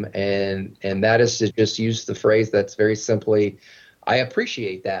criticism. And that is to just use the phrase that's very simply, I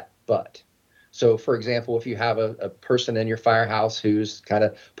appreciate that, but. So, for example, if you have a person in your firehouse who's kind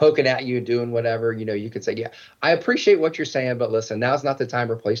of poking at you, doing whatever, you could say, yeah, I appreciate what you're saying, but listen, now's not the time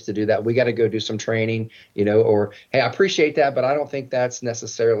or place to do that. We got to go do some training, or, hey, I appreciate that, but I don't think that's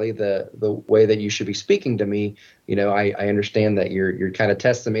necessarily the way that you should be speaking to me. I understand that you're kind of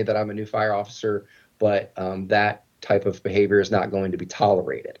testing me that I'm a new fire officer, but that type of behavior is not going to be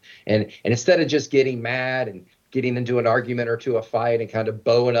tolerated. And instead of just getting mad and getting into an argument or to a fight and kind of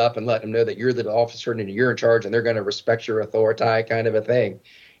bowing up and letting them know that you're the officer and you're in charge and they're going to respect your authority kind of a thing,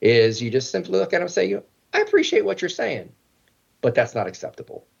 is you just simply look at them and say, I appreciate what you're saying, but that's not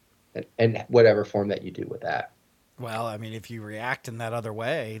acceptable. And whatever form that you do with that. Well, I mean, if you react in that other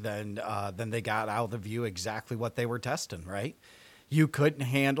way, then they got out of view exactly what they were testing, right? You couldn't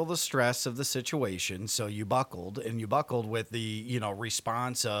handle the stress of the situation, so you buckled, and you buckled with the,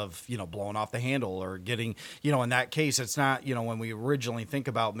 response of, blowing off the handle or getting, in that case, it's not, when we originally think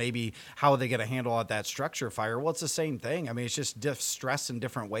about maybe how are they going to handle out that structure fire, well, it's the same thing. I mean, it's just stress in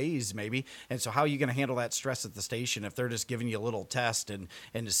different ways, maybe. And so how are you going to handle that stress at the station if they're just giving you a little test and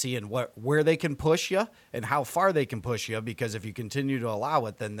to seeing where they can push you and how far they can push you? Because if you continue to allow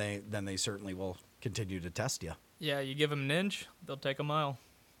it, then they certainly will continue to test you. Yeah, you give them an inch, they'll take a mile.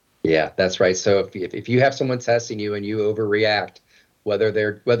 Yeah, that's right. So if you have someone testing you and you overreact, whether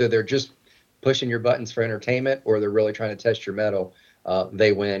they're just pushing your buttons for entertainment or they're really trying to test your mettle,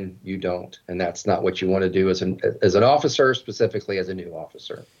 they win, you don't. And that's not what you want to do as an officer, specifically as a new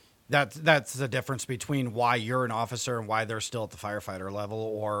officer. That's the difference between why you're an officer and why they're still at the firefighter level,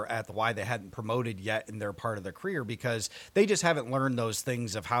 or why they hadn't promoted yet in their part of their career, because they just haven't learned those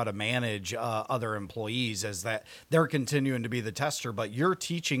things of how to manage other employees, as that they're continuing to be the tester, but you're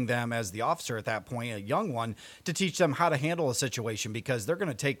teaching them as the officer at that point, a young one, to teach them how to handle a situation, because they're going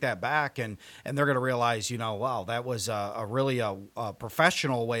to take that back and they're going to realize, wow, that was a really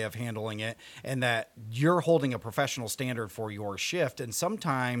professional way of handling it, and that you're holding a professional standard for your shift. And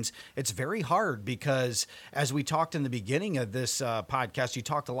sometimes it's very hard because, as we talked in the beginning of this podcast, you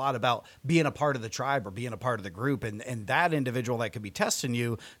talked a lot about being a part of the tribe or being a part of the group. And that individual that could be testing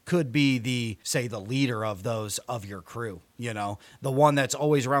you could be the leader of your crew, the one that's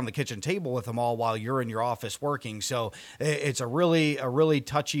always around the kitchen table with them all while you're in your office working. So it's a really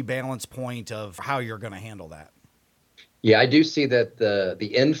touchy balance point of how you're going to handle that. Yeah, I do see that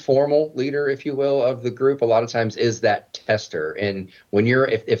the informal leader, if you will, of the group a lot of times is that tester. And when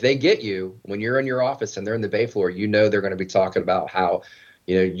if they get you, when you're in your office and they're in the bay floor, they're going to be talking about how,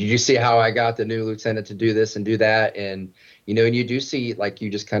 you see how I got the new lieutenant to do this and do that. And, and you do see, like you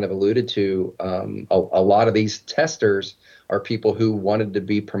just kind of alluded to, a lot of these testers are people who wanted to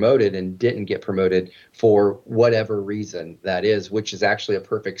be promoted and didn't get promoted for whatever reason that is, which is actually a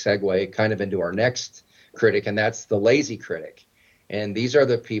perfect segue kind of into our next critic, and that's the lazy critic. And these are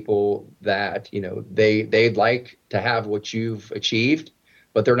the people that they'd like to have what you've achieved,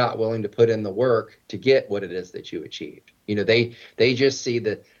 but they're not willing to put in the work to get what it is that you achieved. They just see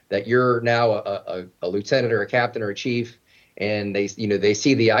that you're now a lieutenant or a captain or a chief, and they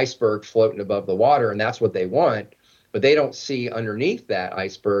see the iceberg floating above the water, and that's what they want. But they don't see underneath that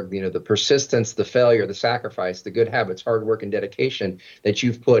iceberg, the persistence, the failure, the sacrifice, the good habits, hard work, and dedication that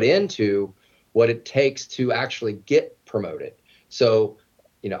you've put into what it takes to actually get promoted. So,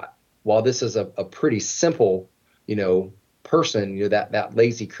 while this is a pretty simple, person, that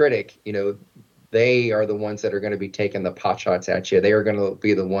lazy critic, they are the ones that are going to be taking the pot shots at you. They are going to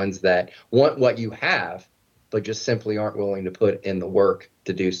be the ones that want what you have, but just simply aren't willing to put in the work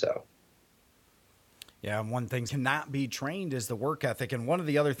to do so. Yeah, and one thing cannot be trained is the work ethic. And one of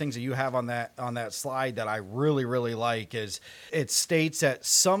the other things that you have on that slide that I really, really like is it states that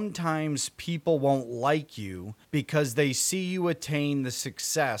sometimes people won't like you because they see you attain the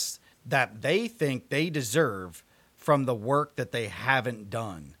success that they think they deserve from the work that they haven't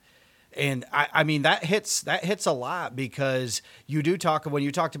done. And I mean, that hits a lot, because when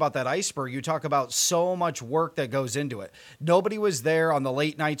you talked about that iceberg, you talk about so much work that goes into it. Nobody was there on the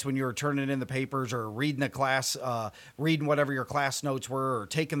late nights when you were turning in the papers or reading reading whatever your class notes were, or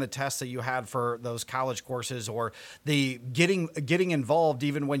taking the tests that you had for those college courses, or the getting involved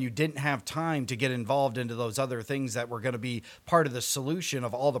even when you didn't have time to get involved into those other things that were going to be part of the solution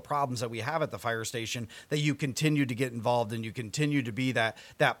of all the problems that we have at the fire station, that you continue to get involved and you continue to be that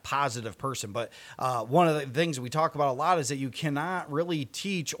positive person. But one of the things we talk about a lot is that you cannot really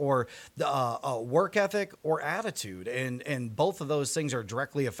teach or work ethic or attitude, and both of those things are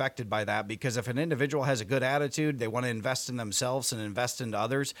directly affected by that, because if an individual has a good attitude, they want to invest in themselves and invest into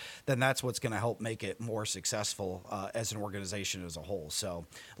others, then that's what's going to help make it more successful as an organization as a whole. So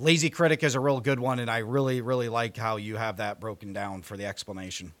lazy critic is a real good one, and I really like how you have that broken down for the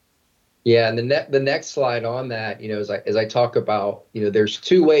explanation. Yeah, and the next slide on that, as I talk about, there's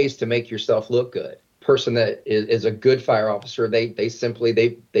two ways to make yourself look good. Person that is a good fire officer, they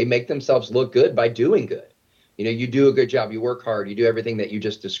simply make themselves look good by doing good. You do a good job, you work hard, you do everything that you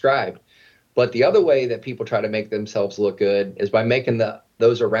just described. But the other way that people try to make themselves look good is by making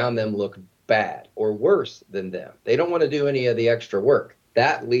those around them look bad or worse than them. They don't want to do any of the extra work.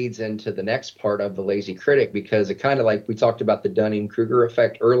 That leads into the next part of the lazy critic, because it kind of, like we talked about the Dunning-Kruger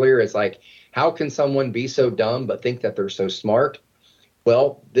effect earlier. It's like, how can someone be so dumb but think that they're so smart?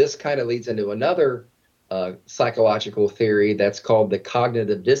 Well, this kind of leads into another psychological theory that's called the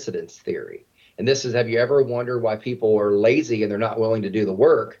cognitive dissonance theory. And this is, have you ever wondered why people are lazy and they're not willing to do the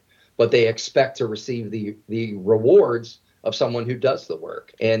work, but they expect to receive the rewards of someone who does the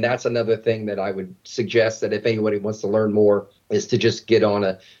work? And that's another thing that I would suggest, that if anybody wants to learn more, is to just get on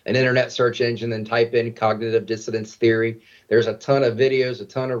an internet search engine and type in cognitive dissonance theory. There's a ton of videos, a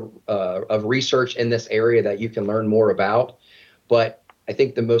ton of research in this area that you can learn more about. But I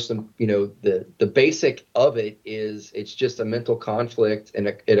think the most, the basic of it is, it's just a mental conflict, and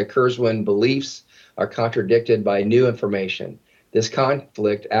it occurs when beliefs are contradicted by new information. This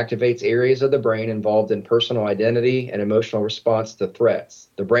conflict activates areas of the brain involved in personal identity and emotional response to threats.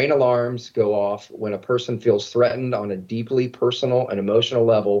 The brain alarms go off when a person feels threatened on a deeply personal and emotional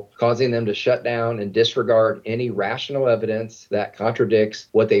level, causing them to shut down and disregard any rational evidence that contradicts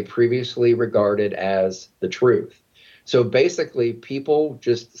what they previously regarded as the truth. So basically, people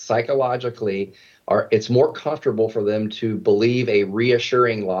just psychologically it's more comfortable for them to believe a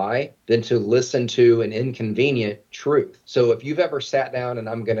reassuring lie than to listen to an inconvenient truth. So if you've ever sat down, and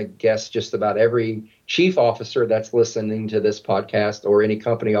I'm going to guess just about every chief officer that's listening to this podcast, or any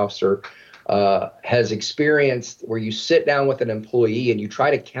company officer, has experienced where you sit down with an employee and you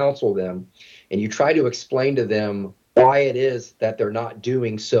try to counsel them and you try to explain to them why it is that they're not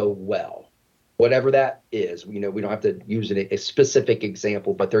doing so well. Whatever that is, we don't have to use a specific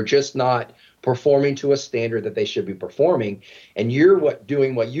example, but they're just not performing to a standard that they should be performing. And you're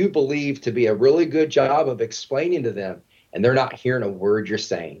doing what you believe to be a really good job of explaining to them, and they're not hearing a word you're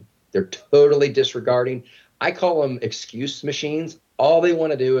saying. They're totally disregarding. I call them excuse machines. All they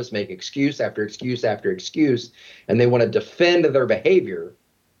want to do is make excuse after excuse after excuse, and they want to defend their behavior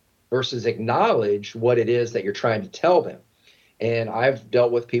versus acknowledge what it is that you're trying to tell them. And I've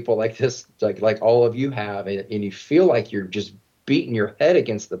dealt with people like this, like all of you have, and you feel like you're just beating your head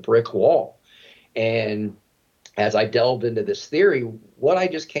against the brick wall. And as I delved into this theory, what I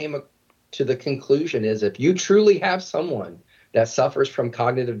just came to the conclusion is, if you truly have someone that suffers from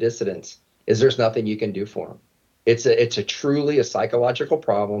cognitive dissonance, there's nothing you can do for them. It's a truly psychological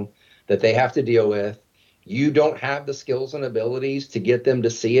problem that they have to deal with. You don't have the skills and abilities to get them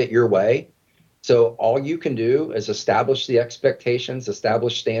to see it your way. So all you can do is establish the expectations,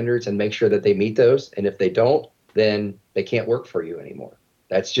 establish standards, and make sure that they meet those. And if they don't, then they can't work for you anymore.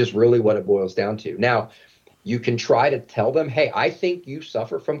 That's just really what it boils down to. Now, you can try to tell them, hey, I think you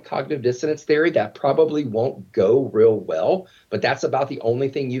suffer from cognitive dissonance theory. That probably won't go real well, but that's about the only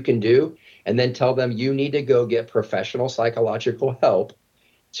thing you can do. And then tell them you need to go get professional psychological help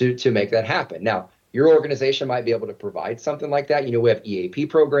to make that happen. Now, your organization might be able to provide something like that. We have EAP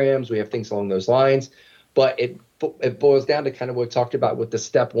programs, we have things along those lines, but it boils down to kind of what we talked about with the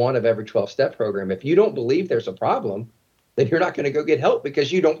step 1 of every 12-step program. If you don't believe there's a problem, then you're not going to go get help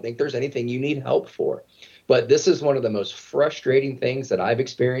because you don't think there's anything you need help for. But this is one of the most frustrating things that I've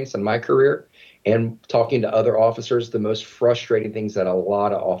experienced in my career, and talking to other officers, the most frustrating things that a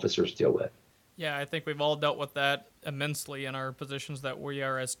lot of officers deal with. Yeah, I think we've all dealt with that immensely in our positions that we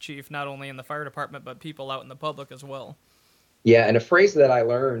are as chief, not only in the fire department, but people out in the public as well. Yeah, and a phrase that I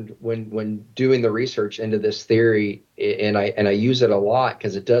learned when doing the research into this theory, and I use it a lot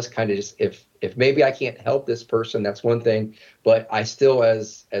because it does kind of just, if maybe I can't help this person, that's one thing, but I still,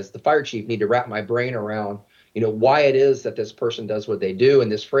 as the fire chief, need to wrap my brain around, why it is that this person does what they do.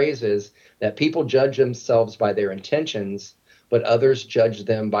 And this phrase is that people judge themselves by their intentions, but others judge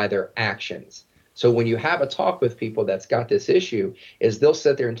them by their actions. So when you have a talk with people that's got this issue, is they'll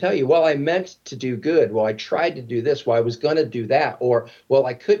sit there and tell you, well, I meant to do good. Well, I tried to do this. Well, I was going to do that. Or, well,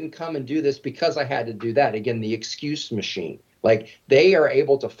 I couldn't come and do this because I had to do that. Again, the excuse machine. Like, they are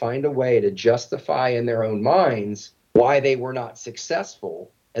able to find a way to justify in their own minds why they were not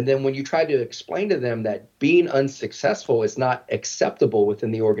successful. And then when you try to explain to them that being unsuccessful is not acceptable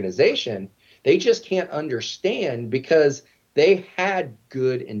within the organization, they just can't understand because they had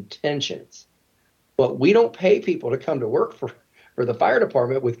good intentions. But we don't pay people to come to work for the fire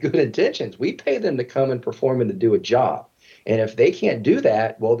department with good intentions. We pay them to come and perform and to do a job. And if they can't do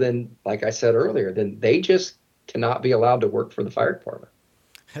that, well, then, like I said earlier, then they just cannot be allowed to work for the fire department.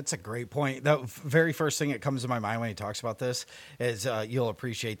 That's a great point. The very first thing that comes to my mind when he talks about this is, you'll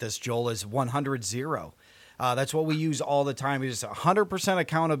appreciate this, Joel, is 100-0. That's what we use all the time. It's 100%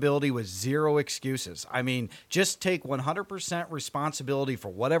 accountability with zero excuses. I mean, just take 100% responsibility for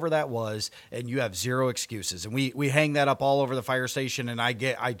whatever that was, and you have zero excuses. And we hang that up all over the fire station. And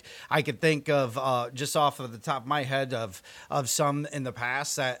I could think of just off of the top of my head of some in the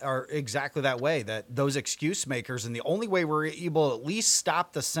past that are exactly that way. That those excuse makers, and the only way we're able to at least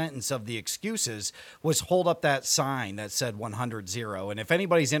stop the sentence of the excuses was hold up that sign that said 100-0. And if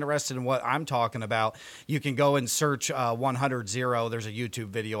anybody's interested in what I'm talking about, you can go and search 100-0. There's a YouTube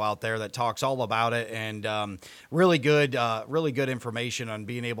video out there that talks all about it, and really good information on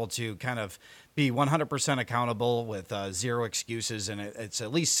being able to kind of be 100% accountable with zero excuses. And it's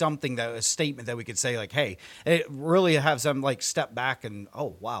at least something, that a statement that we could say, like, hey, it really has them like step back and,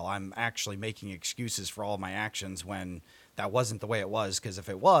 oh, wow, I'm actually making excuses for all of my actions when that wasn't the way it was. Because if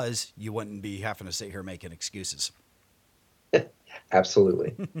it was, you wouldn't be having to sit here making excuses.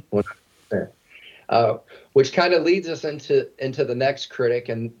 Absolutely. 100%. Which kind of leads us into the next critic,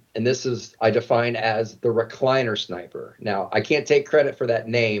 and this is, I define as the recliner sniper. Now, I can't take credit for that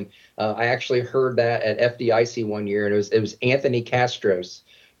name. I actually heard that at FDIC one year, and it was Anthony Castros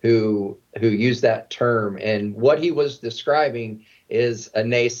who used that term. And what he was describing is a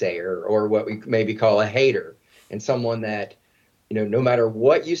naysayer, or what we maybe call a hater, and someone that, no matter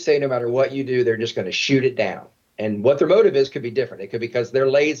what you say, no matter what you do, they're just going to shoot it down. And what their motive is could be different. It could be because they're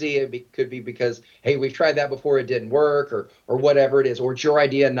lazy. Could be because, hey, we've tried that before, it didn't work, or whatever it is, or it's your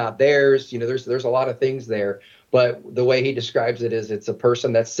idea, not theirs. There's a lot of things there. But the way he describes it is, it's a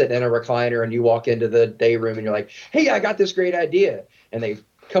person that's sitting in a recliner, and you walk into the day room and you're like, hey, I got this great idea. And they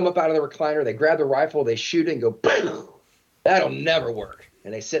come up out of the recliner, they grab the rifle, they shoot it and go, boom, that'll never work.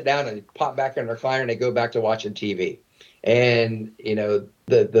 And they sit down and pop back in the recliner and they go back to watching TV. And,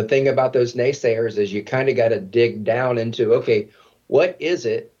 the thing about those naysayers is you kind of got to dig down into, okay, what is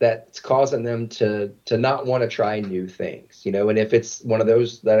it that's causing them to not want to try new things? And if it's one of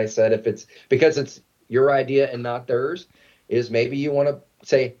those that I said, if it's because it's your idea and not theirs, is maybe you want to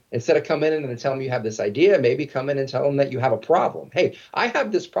say, instead of coming in and tell them you have this idea, maybe come in and tell them that you have a problem. Hey, I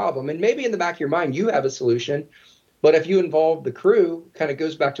have this problem. And maybe in the back of your mind, you have a solution. But if you involve the crew, kind of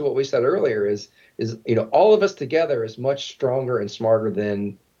goes back to what we said earlier, is all of us together is much stronger and smarter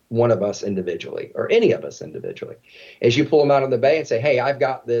than one of us individually, or any of us individually. As you pull them out on the bay and say, hey, I've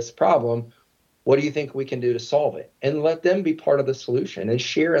got this problem. What do you think we can do to solve it? And let them be part of the solution and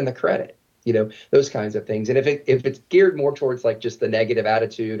share in the credit, those kinds of things. And if it's geared more towards like just the negative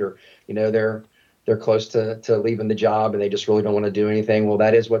attitude, or, they're close to leaving the job and they just really don't want to do anything, well,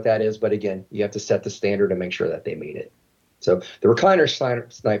 that is what that is. But again, you have to set the standard and make sure that they meet it. So the recliner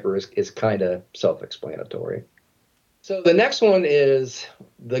sniper is kind of self-explanatory. So the next one is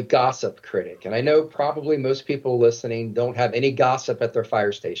the gossip critic. And I know probably most people listening don't have any gossip at their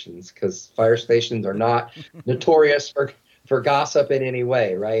fire stations, because fire stations are not notorious for gossip in any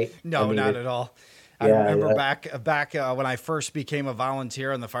way, right? No, not at all. I remember back when I first became a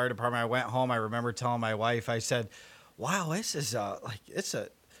volunteer in the fire department, I went home. I remember telling my wife, I said, wow, this is it's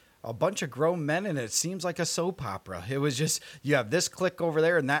a bunch of grown men, and it seems like a soap opera. It was just, you have this clique over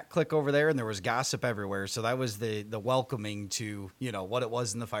there and that clique over there, and there was gossip everywhere. So that was the welcoming to, what it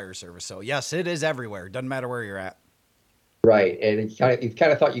was in the fire service. So yes, it is everywhere. Doesn't matter where you're at. Right. And you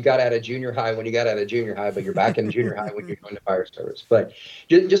kind of thought you got out of junior high when you got out of junior high, but you're back in junior high when you're going to fire service. But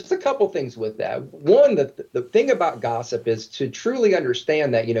just a couple things with that. One, the thing about gossip is to truly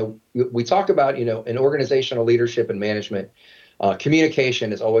understand that, we talk about, in organizational leadership and management,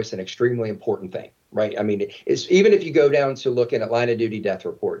 Communication is always an extremely important thing, right? I mean, it's even if you go down to looking at line of duty death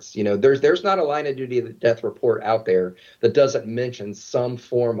reports, there's not a line of duty death report out there that doesn't mention some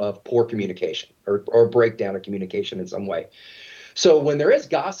form of poor communication or breakdown of communication in some way. So when there is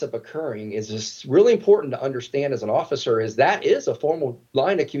gossip occurring, it's just really important to understand as an officer is that is a formal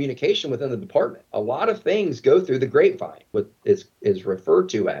line of communication within the department. A lot of things go through the grapevine, what is referred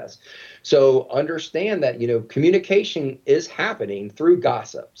to as. So understand that, communication is happening through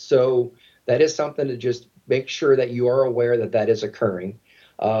gossip. So that is something to just make sure that you are aware that that is occurring.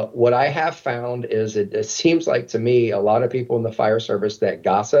 What I have found is it seems like to me, a lot of people in the fire service that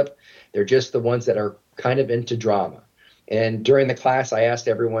gossip, they're just the ones that are kind of into drama. And during the class, I asked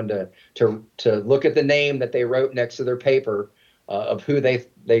everyone to look at the name that they wrote next to their paper of who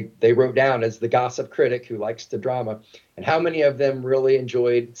they wrote down as the gossip critic who likes the drama, and how many of them really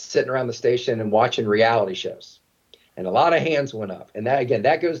enjoyed sitting around the station and watching reality shows. And a lot of hands went up. And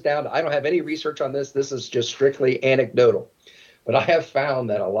that goes down to, I don't have any research on this. This is just strictly anecdotal. But I have found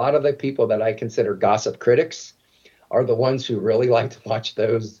that a lot of the people that I consider gossip critics are the ones who really like to watch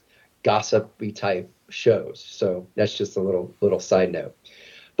those gossipy type shows. So that's just a little side note.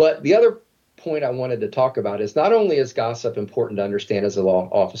 But the other point I wanted to talk about is not only is gossip important to understand as a law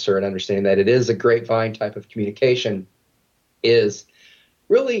officer and understanding that it is a grapevine type of communication, is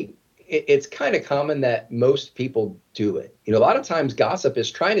really it's kind of common that most people do it. A lot of times gossip is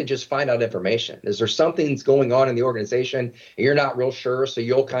trying to just find out information. Is there something's going on in the organization and you're not real sure? So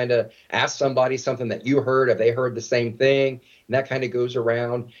you'll kind of ask somebody something that you heard, if they heard the same thing, and that kind of goes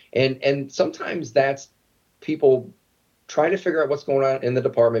around. And sometimes that's people trying to figure out what's going on in the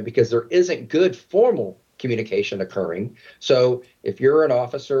department because there isn't good formal communication occurring. So if you're an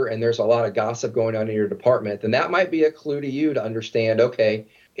officer and there's a lot of gossip going on in your department, then that might be a clue to you to understand, okay,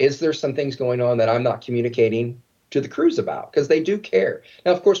 is there some things going on that I'm not communicating to the crews about? Because they do care.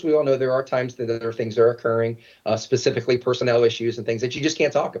 Now, of course, we all know there are times that there are things that are occurring, specifically personnel issues and things that you just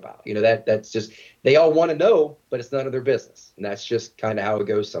can't talk about. That's just, they all want to know, but it's none of their business. And that's just kind of how it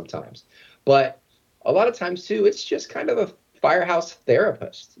goes sometimes. But a lot of times, too, it's just kind of a firehouse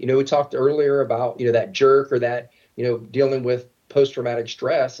therapist. We talked earlier about, that jerk or that, dealing with post-traumatic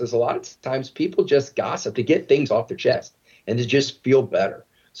stress is a lot of times people just gossip to get things off their chest and to just feel better.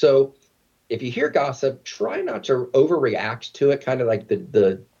 So if you hear gossip, try not to overreact to it, kind of like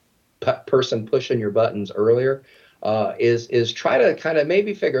the person pushing your buttons earlier, is try to kind of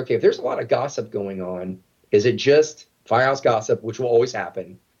maybe figure, okay, if there's a lot of gossip going on, is it just firehouse gossip, which will always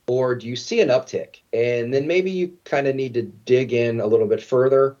happen, or do you see an uptick? And then maybe you kind of need to dig in a little bit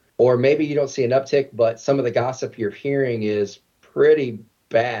further, or maybe you don't see an uptick, but some of the gossip you're hearing is pretty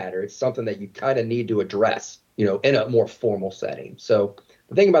bad, or it's something that you kind of need to address, in a more formal setting. So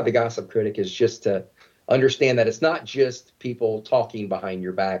the thing about the gossip critic is just to understand that it's not just people talking behind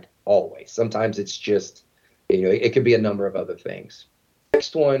your back always. Sometimes it's just, it could be a number of other things.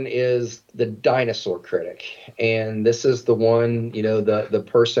 Next one is the dinosaur critic. And this is the one, the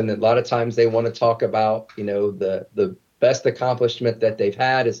person that a lot of times they want to talk about, the best accomplishment that they've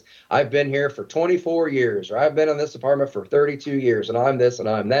had is, I've been here for 24 years, or I've been in this department for 32 years, and I'm this and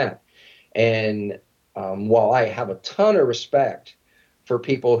I'm that. And while I have a ton of respect for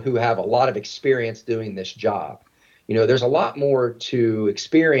people who have a lot of experience doing this job, there's a lot more to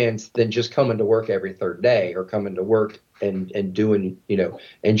experience than just coming to work every third day or coming to work and doing,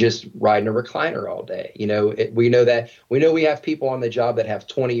 and just riding a recliner all day. We know we have people on the job that have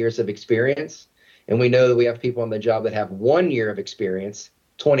 20 years of experience, and we know that we have people on the job that have 1 year of experience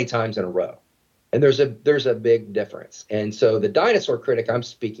 20 times in a row. And there's a big difference. And so the dinosaur critic I'm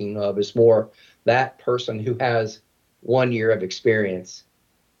speaking of is more that person who has 1 year of experience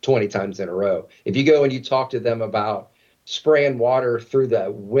 20 times in a row. If you go and you talk to them about spraying water through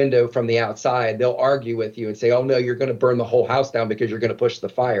the window from the outside, they'll argue with you and say, oh no, you're going to burn the whole house down because you're going to push the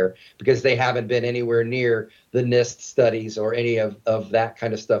fire, because they haven't been anywhere near the NIST studies or any of that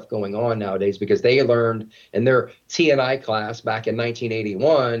kind of stuff going on nowadays, because they learned in their T&I class back in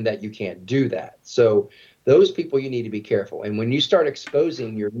 1981 that you can't do that. So those people, you need to be careful. And when you start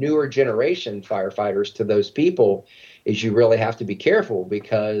exposing your newer generation firefighters to those people, is you really have to be careful,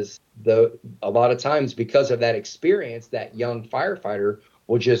 because a lot of times, because of that experience, that young firefighter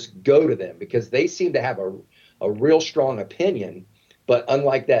will just go to them because they seem to have a real strong opinion. But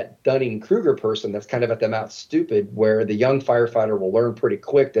unlike that Dunning-Kruger person that's kind of at them out stupid, where the young firefighter will learn pretty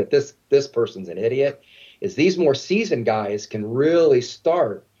quick that this person's an idiot, is these more seasoned guys can really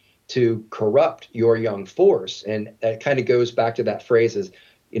start to corrupt your young force. And that kind of goes back to that phrase is,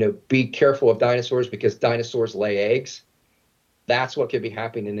 be careful of dinosaurs because dinosaurs lay eggs. that's what could be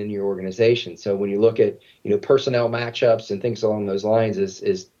happening in your organization. So when you look at, personnel matchups and things along those lines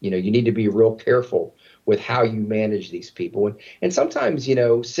is, you need to be real careful with how you manage these people. And sometimes,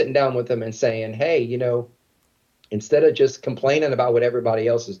 sitting down with them and saying, hey, instead of just complaining about what everybody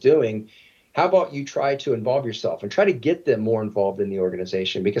else is doing, how about you try to involve yourself and try to get them more involved in the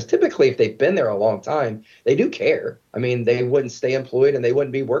organization? Because typically, if they've been there a long time, they do care. I mean, they wouldn't stay employed and they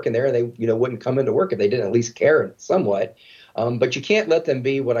wouldn't be working there, and they, wouldn't come into work if they didn't at least care somewhat. But you can't let them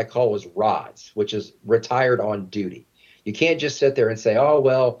be what I call as rods, which is retired on duty. You can't just sit there and say, oh,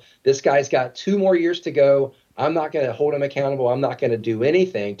 well, this guy's got 2 more years to go. I'm not going to hold him accountable. I'm not going to do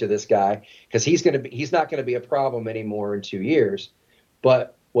anything to this guy because he's not going to be a problem anymore in 2 years.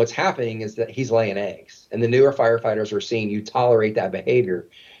 But what's happening is that he's laying eggs, and the newer firefighters are seeing you tolerate that behavior.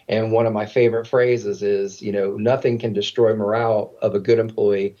 And one of my favorite phrases is, nothing can destroy morale of a good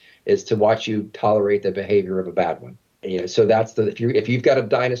employee is to watch you tolerate the behavior of a bad one. So that's if you've got a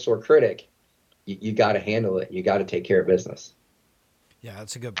dinosaur critic, you got to handle it. You got to take care of business. Yeah,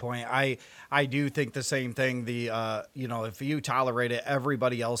 that's a good point. I do think the same thing. If you tolerate it,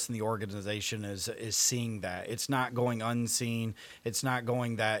 everybody else in the organization is seeing that. It's not going unseen. It's not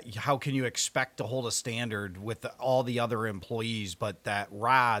going that. How can you expect to hold a standard with all the other employees? But that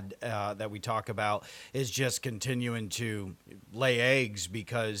rod that we talk about is just continuing to lay eggs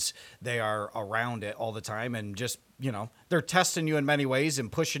because they are around it all the time and just. They're testing you in many ways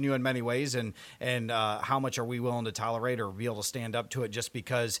and pushing you in many ways, and how much are we willing to tolerate or be able to stand up to it just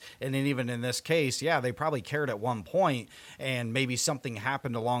because, and then even in this case, yeah, they probably cared at one point and maybe something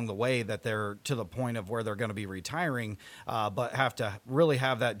happened along the way that they're to the point of where they're going to be retiring, but have to really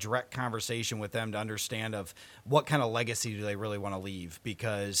have that direct conversation with them to understand of what kind of legacy do they really want to leave,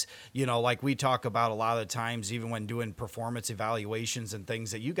 because, like we talk about a lot of the times, even when doing performance evaluations and things,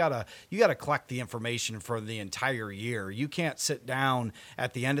 that you gotta collect the information for the entire year. You can't sit down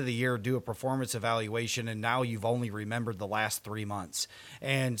at the end of the year, do a performance evaluation, and now you've only remembered the last 3 months.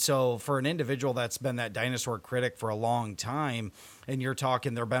 And so for an individual that's been that dinosaur critic for a long time, and you're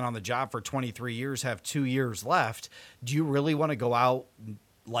talking they've been on the job for 23 years, have 2 years left, do you really want to go out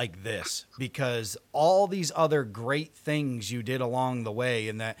like this? Because all these other great things you did along the way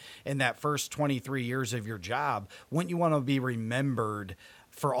in that first 23 years of your job, wouldn't you want to be remembered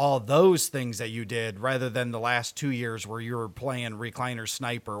for all those things that you did rather than the last 2 years where you were playing recliner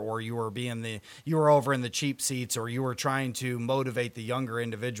sniper, or you were over in the cheap seats, or you were trying to motivate the younger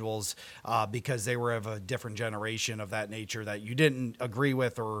individuals because they were of a different generation of that nature that you didn't agree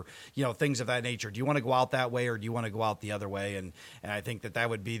with, or, things of that nature. Do you want to go out that way, or do you want to go out the other way? And I think that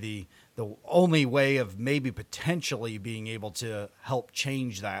would be the only way of maybe potentially being able to help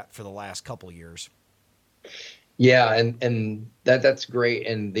change that for the last couple of years. Yeah, and that's great.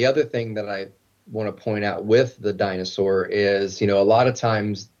 And the other thing that I want to point out with the dinosaur is, a lot of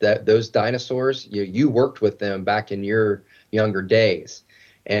times that those dinosaurs, you worked with them back in your younger days.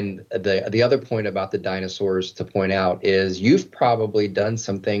 And the other point about the dinosaurs to point out is you've probably done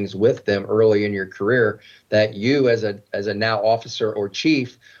some things with them early in your career that you as a now officer or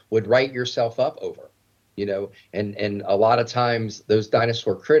chief would write yourself up over. And a lot of times those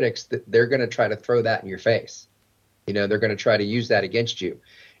dinosaur critics, they're going to try to throw that in your face. They're going to try to use that against you.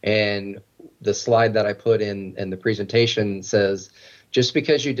 And the slide that I put in the presentation says, just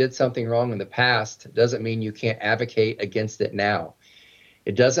because you did something wrong in the past doesn't mean you can't advocate against it now.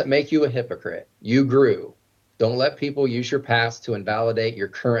 It doesn't make you a hypocrite. You grew. Don't let people use your past to invalidate your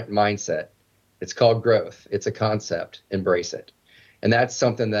current mindset. It's called growth. It's a concept. Embrace it. And that's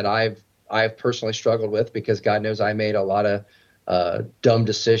something that I've personally struggled with, because God knows I made a lot of dumb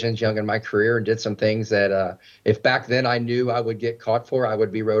decisions young in my career and did some things that if back then I knew I would get caught for, I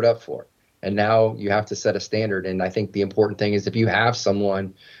would be wrote up for. And now you have to set a standard. And I think the important thing is if you have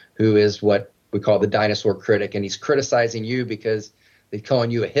someone who is what we call the dinosaur critic, and he's criticizing you because they're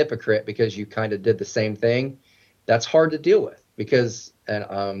calling you a hypocrite because you kind of did the same thing, that's hard to deal with, because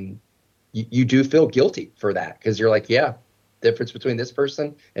you do feel guilty for that, because you're like, yeah, difference between this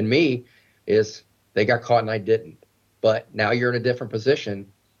person and me is they got caught and I didn't. But now you're in a different position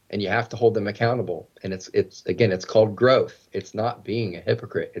and you have to hold them accountable. And it's called growth. It's not being a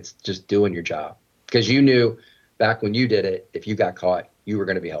hypocrite. It's just doing your job, because you knew back when you did it, if you got caught, you were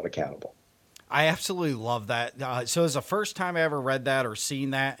going to be held accountable. I absolutely love that. So it's the first time I ever read that or seen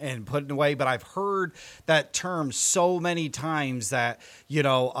that and put it away, but I've heard that term so many times that,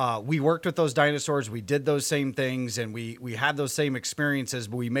 we worked with those dinosaurs, we did those same things, and we had those same experiences,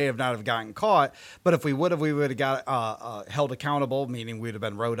 but we may have not have gotten caught. But if we would have got held accountable, meaning we'd have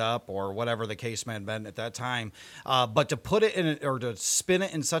been wrote up or whatever the case may have been at that time. But to put it in, or to spin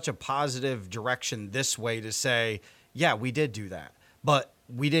it in such a positive direction this way, to say, yeah, we did do that, but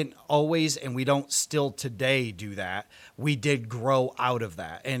we didn't always, and we don't still today do that. We did grow out of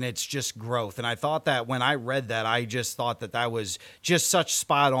that, and it's just growth. And I thought that when I read that, I just thought that that was just such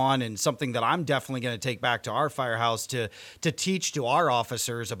spot on, and something that I'm definitely going to take back to our firehouse to teach to our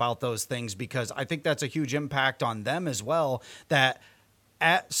officers about those things, because I think that's a huge impact on them as well. That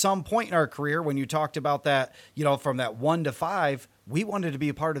at some point in our career, when you talked about that, from that 1 to 5, we wanted to be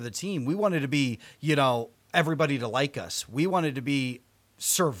a part of the team. We wanted to be, everybody to like us. We wanted to be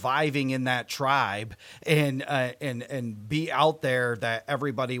surviving in that tribe and be out there, that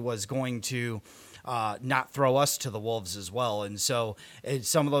everybody was going to not throw us to the wolves as well. And so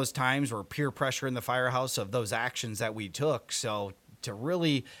some of those times were peer pressure in the firehouse of those actions that we took. So to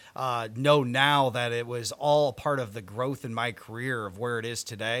really know now that it was all a part of the growth in my career of where it is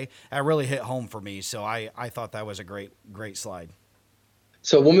today, that really hit home for me. So I thought that was a great slide.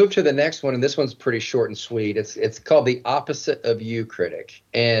 So we'll move to the next one, and this one's pretty short and sweet. It's called The Opposite of You, Critic.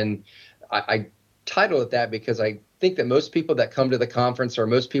 And I titled it that because I think that most people that come to the conference, or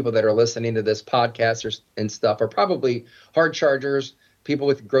most people that are listening to this podcast and stuff, are probably hard chargers, people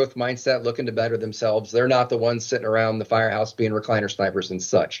with growth mindset looking to better themselves. They're not the ones sitting around the firehouse being recliner snipers and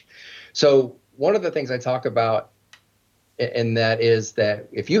such. So one of the things I talk about in that is that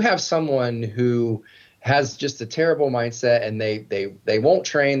if you have someone who has just a terrible mindset, and they won't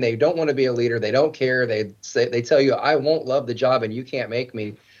train, they don't want to be a leader, they don't care, they tell you, I won't love the job and you can't make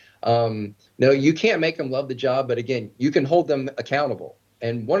me. No, you can't make them love the job, but again, you can hold them accountable.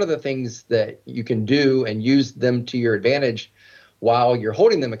 And one of the things that you can do and use them to your advantage while you're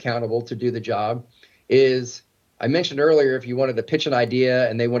holding them accountable to do the job is, I mentioned earlier, if you wanted to pitch an idea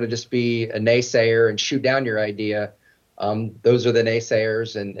and they want to just be a naysayer and shoot down your idea, those are the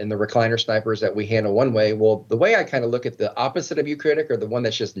naysayers and the recliner snipers that we handle one way. Well, the way I kind of look at the opposite of you, Critic, or the one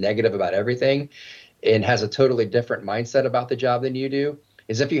that's just negative about everything and has a totally different mindset about the job than you do,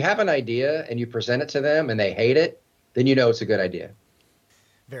 is if you have an idea and you present it to them and they hate it, then you know it's a good idea.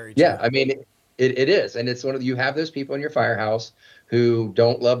 Very true. Yeah, I mean, it is. And it's you have those people in your firehouse who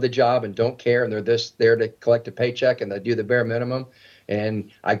don't love the job and don't care, and they're just there to collect a paycheck and they do the bare minimum.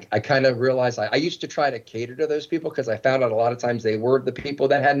 And I kind of realized I used to try to cater to those people, because I found out a lot of times they were the people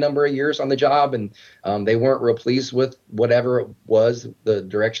that had a number of years on the job, and they weren't real pleased with whatever it was, the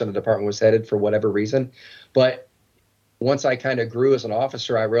direction the department was headed for whatever reason. But once I kind of grew as an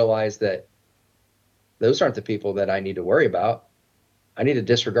officer, I realized that those aren't the people that I need to worry about. I need to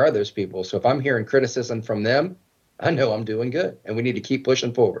disregard those people. So if I'm hearing criticism from them, I know I'm doing good, and we need to keep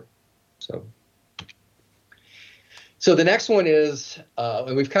pushing forward. So the next one is,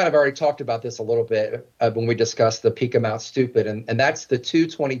 and we've kind of already talked about this a little bit when we discussed the peek 'em out stupid, and that's the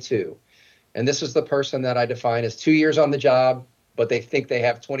 222. And this is the person that I define as 2 years on the job, but they think they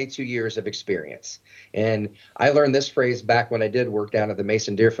have 22 years of experience. And I learned this phrase back when I did work down at the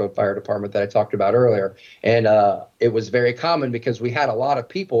Mason Deerfield Fire Department that I talked about earlier. And it was very common because we had a lot of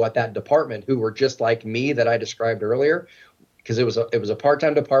people at that department who were just like me that I described earlier, because it was a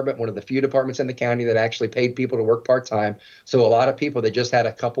part-time department, one of the few departments in the county that actually paid people to work part-time. So a lot of people that just had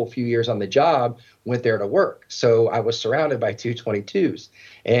a few years on the job went there to work. So I was surrounded by 222s.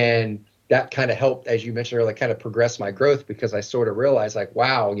 And that kind of helped, as you mentioned earlier, kind of progress my growth, because I sort of realized, like,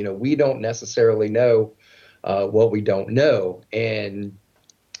 wow, we don't necessarily know what we don't know. And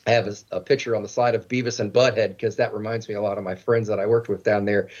I have a picture on the side of Beavis and Butthead, because that reminds me a lot of my friends that I worked with down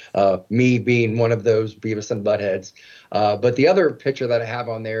there, me being one of those Beavis and Buttheads. But the other picture that I have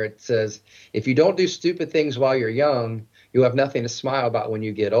on there, it says, if you don't do stupid things while you're young, you'll have nothing to smile about when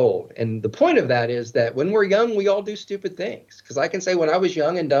you get old. And the point of that is that when we're young, we all do stupid things. Because I can say when I was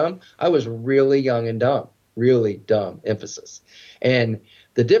young and dumb, I was really young and dumb, really dumb, emphasis. And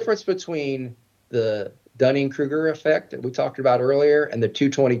the difference between the Dunning-Kruger effect that we talked about earlier and the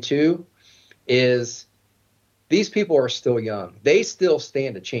 222 is these people are still young. They still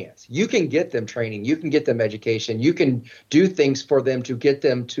stand a chance. You can get them training. You can get them education. You can do things for them to get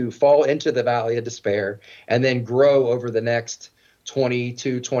them to fall into the valley of despair and then grow over the next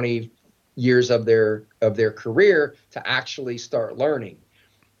 20 years of their career to actually start learning.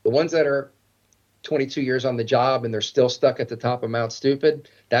 The ones that are 22 years on the job and they're still stuck at the top of Mount Stupid,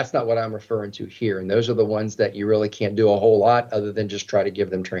 that's not what I'm referring to here. And those are the ones that you really can't do a whole lot other than just try to give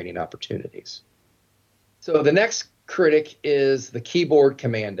them training opportunities. So the next critic is the keyboard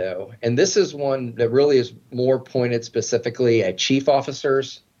commando. And this is one that really is more pointed specifically at chief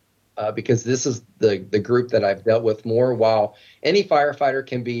officers, because this is the group that I've dealt with more. While any firefighter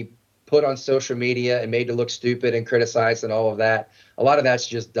can be put on social media and made to look stupid and criticized and all of that, a lot of that's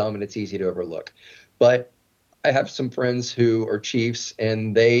just dumb and it's easy to overlook. But I have some friends who are chiefs,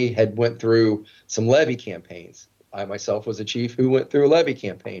 and they had went through some levy campaigns. I myself was a chief who went through a levy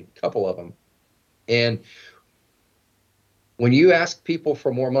campaign, a couple of them. And when you ask people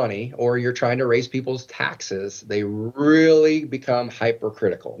for more money or you're trying to raise people's taxes, they really become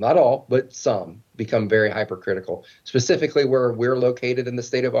hypercritical. Not all, but some become very hypercritical, specifically where we're located in the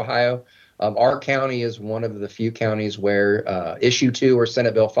state of Ohio. Our county is one of the few counties where Issue 2 or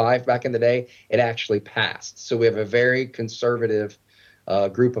Senate Bill 5 back in the day, it actually passed. So we have a very conservative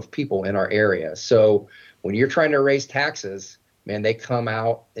group of people in our area. So when you're trying to raise taxes, man, they come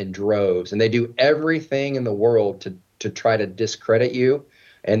out in droves and they do everything in the world to try to discredit you.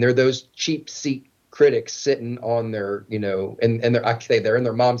 And they're those cheap seat critics sitting on their, and they're in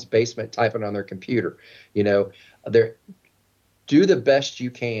their mom's basement typing on their computer. They're do the best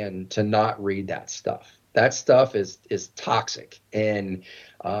you can to not read that stuff. That stuff is toxic. And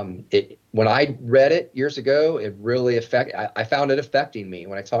when I read it years ago, it really I found it affecting me.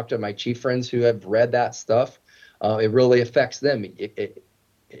 When I talked to my chief friends who have read that stuff, it really affects them. It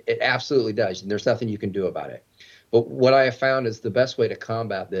absolutely does. And there's nothing you can do about it. But what I have found is the best way to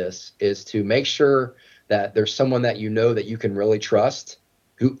combat this is to make sure that there's someone that that you can really trust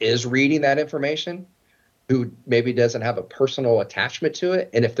who is reading that information, who maybe doesn't have a personal attachment to it.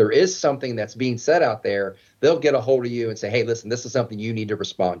 And if there is something that's being said out there, they'll get a hold of you and say, hey, listen, this is something you need to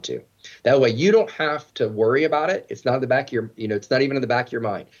respond to. That way you don't have to worry about it. It's not in the back of your, it's not even in the back of your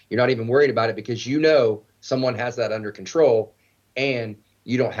mind. You're not even worried about it because someone has that under control, and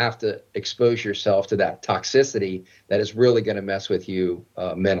you don't have to expose yourself to that toxicity that is really going to mess with you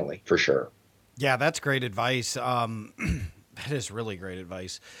mentally, for sure. Yeah, that's great advice. That is really great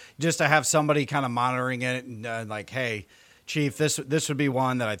advice. Just to have somebody kind of monitoring it and like, hey, Chief, this would be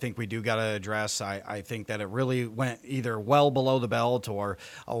one that I think we do got to address. I think that it really went either well below the belt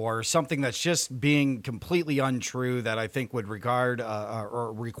or something that's just being completely untrue that I think would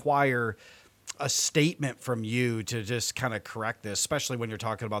or require a statement from you to just kind of correct this, especially when you're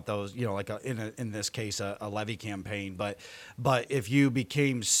talking about those, like in this case, a levy campaign. But if you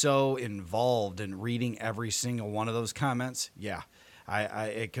became so involved in reading every single one of those comments, yeah,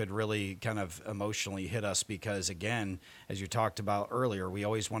 it could really kind of emotionally hit us because, again, as you talked about earlier, we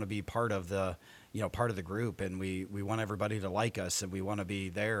always want to be part of the group, and we want everybody to like us, and we want to be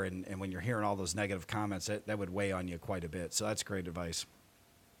there. And when you're hearing all those negative comments, that would weigh on you quite a bit. So that's great advice.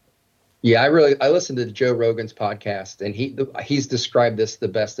 Yeah, I listened to Joe Rogan's podcast, and he's described this the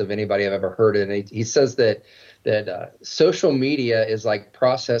best of anybody I've ever heard it. And he says that social media is like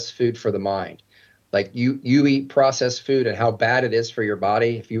processed food for the mind. Like you eat processed food and how bad it is for your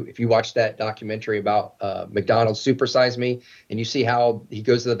body. If you watch that documentary about McDonald's Super Size Me, and you see how he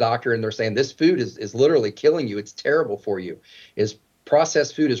goes to the doctor and they're saying this food is literally killing you. It's terrible for you.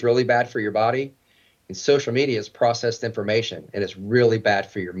 Processed food is really bad for your body, and social media is processed information, and it's really bad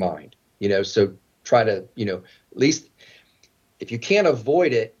for your mind. So try to, at least if you can't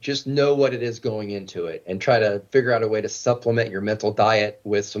avoid it, just know what it is going into it and try to figure out a way to supplement your mental diet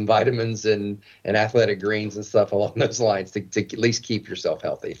with some vitamins and athletic greens and stuff along those lines to at least keep yourself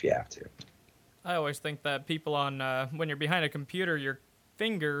healthy if you have to. I always think that people when you're behind a computer, your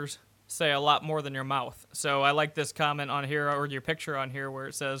fingers say a lot more than your mouth. So I like this comment on here or your picture on here where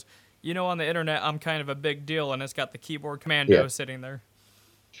it says, on the internet, I'm kind of a big deal, and it's got the keyboard commando sitting there.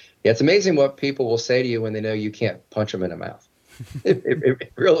 Yeah, it's amazing what people will say to you when they know you can't punch them in the mouth.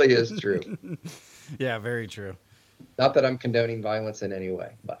 It really is true. Yeah, very true. Not that I'm condoning violence in any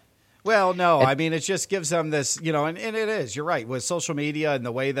way, but. Well, no, I mean, it just gives them this, and it is, you're right, with social media and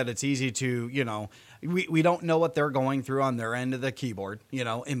the way that it's easy to, we don't know what they're going through on their end of the keyboard,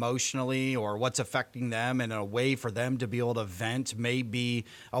 emotionally, or what's affecting them, and a way for them to be able to vent may be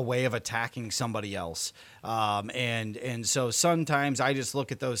a way of attacking somebody else. And so sometimes I just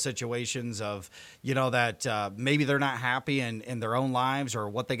look at those situations of, that maybe they're not happy in their own lives or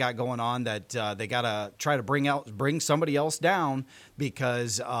what they got going on, that they got to try to bring somebody else down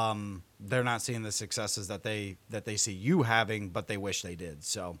because they're not seeing the successes that they see you having, but they wish they did.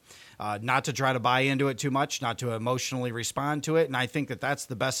 So not to try to buy into it too much, not to emotionally respond to it. And I think that that's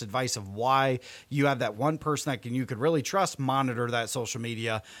the best advice of why you have that one person that you could really trust monitor that social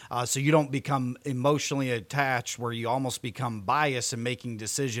media, so you don't become emotionally attached where you almost become biased in making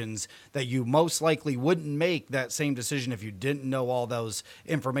decisions that you most likely wouldn't make that same decision if you didn't know all those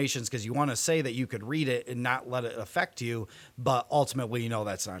informations, because you want to say that you could read it and not let it affect you, but ultimately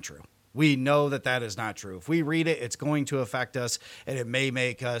that's not true. We know that is not true. If we read it, it's going to affect us, and it may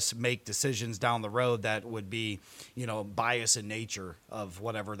make us make decisions down the road that would be, bias in nature of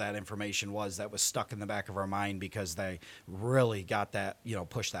whatever that information was that was stuck in the back of our mind because they really got that,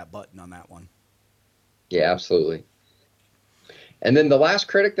 push that button on that one. Yeah, absolutely. And then the last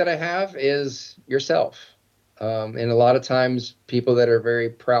critic that I have is yourself. And a lot of times people that are very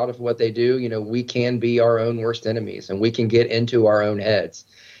proud of what they do, we can be our own worst enemies and we can get into our own heads.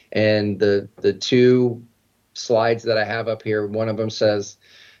 And the two slides that I have up here, one of them says,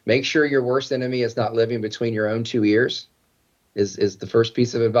 make sure your worst enemy is not living between your own two ears is the first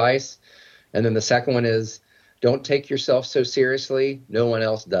piece of advice. And then the second one is, don't take yourself so seriously. No one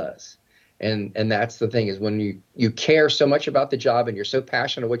else does. And that's the thing, is when you care so much about the job and you're so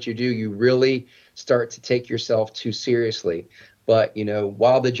passionate what you do, you really start to take yourself too seriously. But,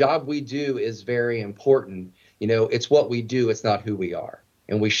 while the job we do is very important, it's what we do. It's not who we are.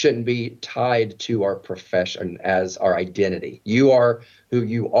 And we shouldn't be tied to our profession as our identity. You are who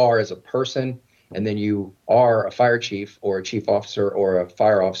you are as a person. And then you are a fire chief or a chief officer or a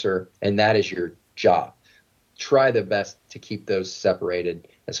fire officer, and that is your job. Try the best to keep those separated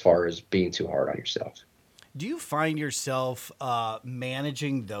as far as being too hard on yourself. Do you find yourself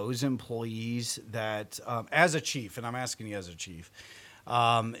managing those employees that, as a chief, and I'm asking you as a chief,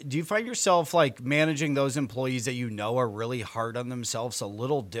 do you find yourself like managing those employees that are really hard on themselves a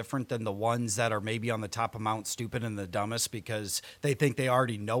little different than the ones that are maybe on the top of Mount Stupid and the dumbest because they think they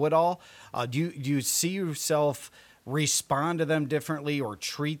already know it all? Do you see yourself respond to them differently or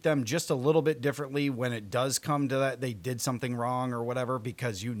treat them just a little bit differently when it does come to that they did something wrong or whatever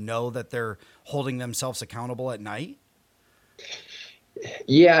because that they're holding themselves accountable at night?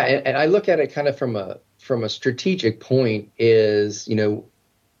 Yeah, and I look at it kind of from a strategic point is, the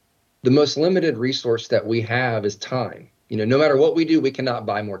most limited resource that we have is time. No matter what we do, we cannot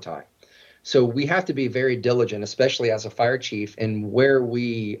buy more time. So we have to be very diligent, especially as a fire chief, in where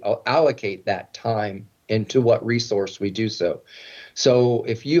we allocate that time and to what resource we do so. So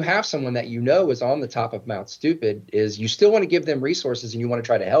if you have someone that is on the top of Mount Stupid, is you still want to give them resources and you want to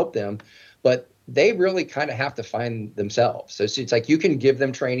try to help them, but they really kind of have to find themselves. So it's like you can give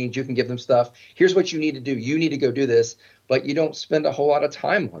them trainings, you can give them stuff. Here's what you need to do. You need to go do this, but you don't spend a whole lot of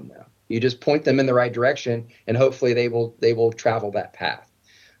time on them. You just point them in the right direction, and hopefully they will travel that path.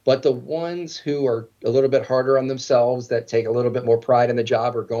 But the ones who are a little bit harder on themselves, that take a little bit more pride in the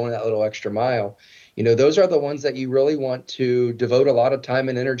job or going that little extra mile, those are the ones that you really want to devote a lot of time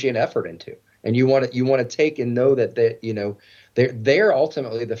and energy and effort into. And you want to take and know that they're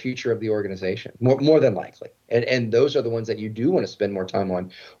ultimately the future of the organization, more than likely. And those are the ones that you do want to spend more time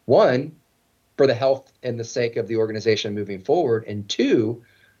on. One, for the health and the sake of the organization moving forward, and two,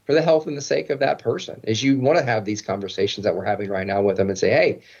 for the health and the sake of that person, is you want to have these conversations that we're having right now with them and say,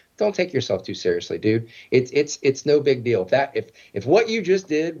 hey, don't take yourself too seriously, dude. It's no big deal. If what you just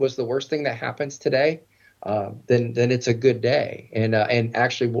did was the worst thing that happens today, then it's a good day. And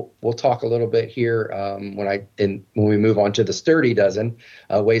actually we'll talk a little bit here when we move on to the sturdy dozen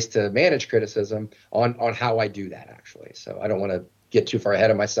ways to manage criticism on how I do that actually. So I don't want to get too far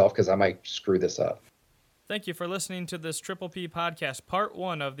ahead of myself because I might screw this up. Thank you for listening to this Triple P podcast, part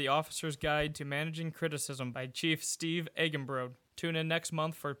 1 of the Officer's Guide to Managing Criticism by Chief Steve Agenbroad. Tune in next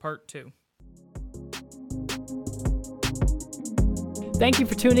month for part 2. Thank you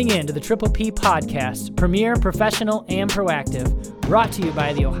for tuning in to the Triple P podcast, premier, professional, and proactive, brought to you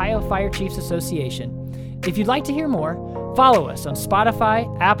by the Ohio Fire Chiefs Association. If you'd like to hear more, follow us on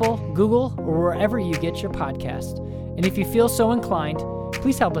Spotify, Apple, Google, or wherever you get your podcast. And if you feel so inclined,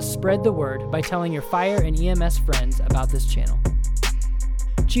 please help us spread the word by telling your fire and EMS friends about this channel.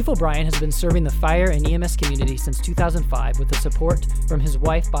 Chief O'Brien has been serving the fire and EMS community since 2005 with the support from his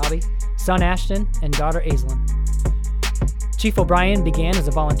wife, Bobby, son, Ashton, and daughter, Aislinn. Chief O'Brien began as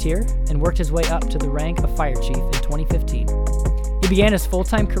a volunteer and worked his way up to the rank of fire chief in 2015. He began his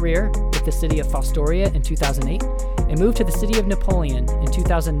full-time career with the city of Fostoria in 2008 and moved to the city of Napoleon in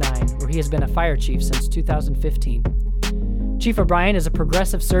 2009, where he has been a fire chief since 2015. Chief O'Brien is a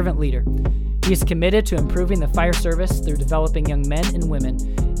progressive servant leader. He is committed to improving the fire service through developing young men and women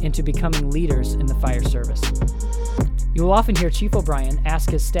into becoming leaders in the fire service. You will often hear Chief O'Brien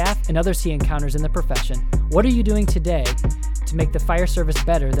ask his staff and others he encounters in the profession, "What are you doing today to make the fire service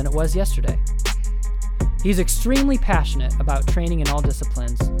better than it was yesterday?" He's extremely passionate about training in all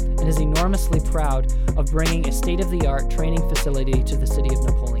disciplines and is enormously proud of bringing a state-of-the-art training facility to the city of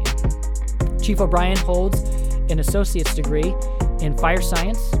Napoleon. Chief O'Brien holds an associate's degree in fire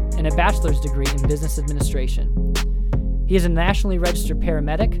science and a bachelor's degree in business administration. He is a nationally registered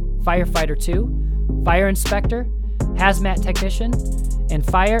paramedic, firefighter 2, fire inspector, hazmat technician, and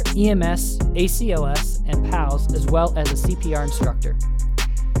fire, EMS, ACLS, and PALS, as well as a CPR instructor.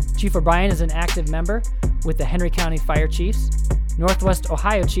 Chief O'Brien is an active member with the Henry County Fire Chiefs, Northwest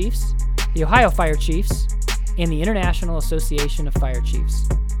Ohio Chiefs, the Ohio Fire Chiefs, and the International Association of Fire Chiefs.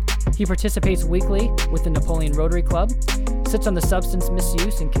 He participates weekly with the Napoleon Rotary Club, sits on the Substance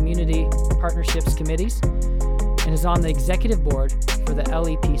Misuse and Community Partnerships Committees, and is on the executive board for the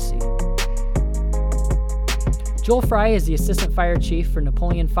LEPC. Joel Fry is the Assistant Fire Chief for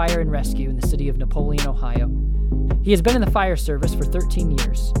Napoleon Fire and Rescue in the city of Napoleon, Ohio. He has been in the fire service for 13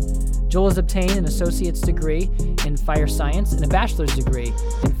 years. Joel has obtained an associate's degree in fire science and a bachelor's degree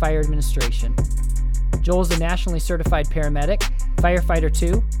in fire administration. Joel is a nationally certified paramedic, firefighter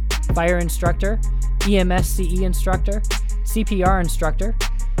 2, fire instructor, EMS/CE instructor, CPR instructor,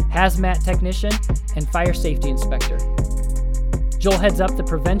 hazmat technician, and fire safety inspector. Joel heads up the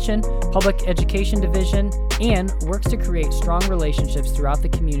Prevention Public Education Division and works to create strong relationships throughout the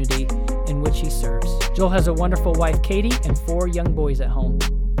community in which he serves. Joel has a wonderful wife, Katie, and 4 young boys at home.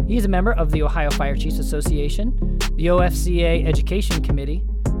 He is a member of the Ohio Fire Chiefs Association, the OFCA Education Committee,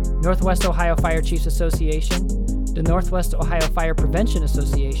 Northwest Ohio Fire Chiefs Association, the Northwest Ohio Fire Prevention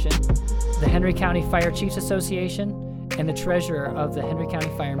Association, the Henry County Fire Chiefs Association, and the treasurer of the Henry County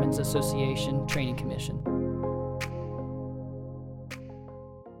Firemen's Association Training Commission.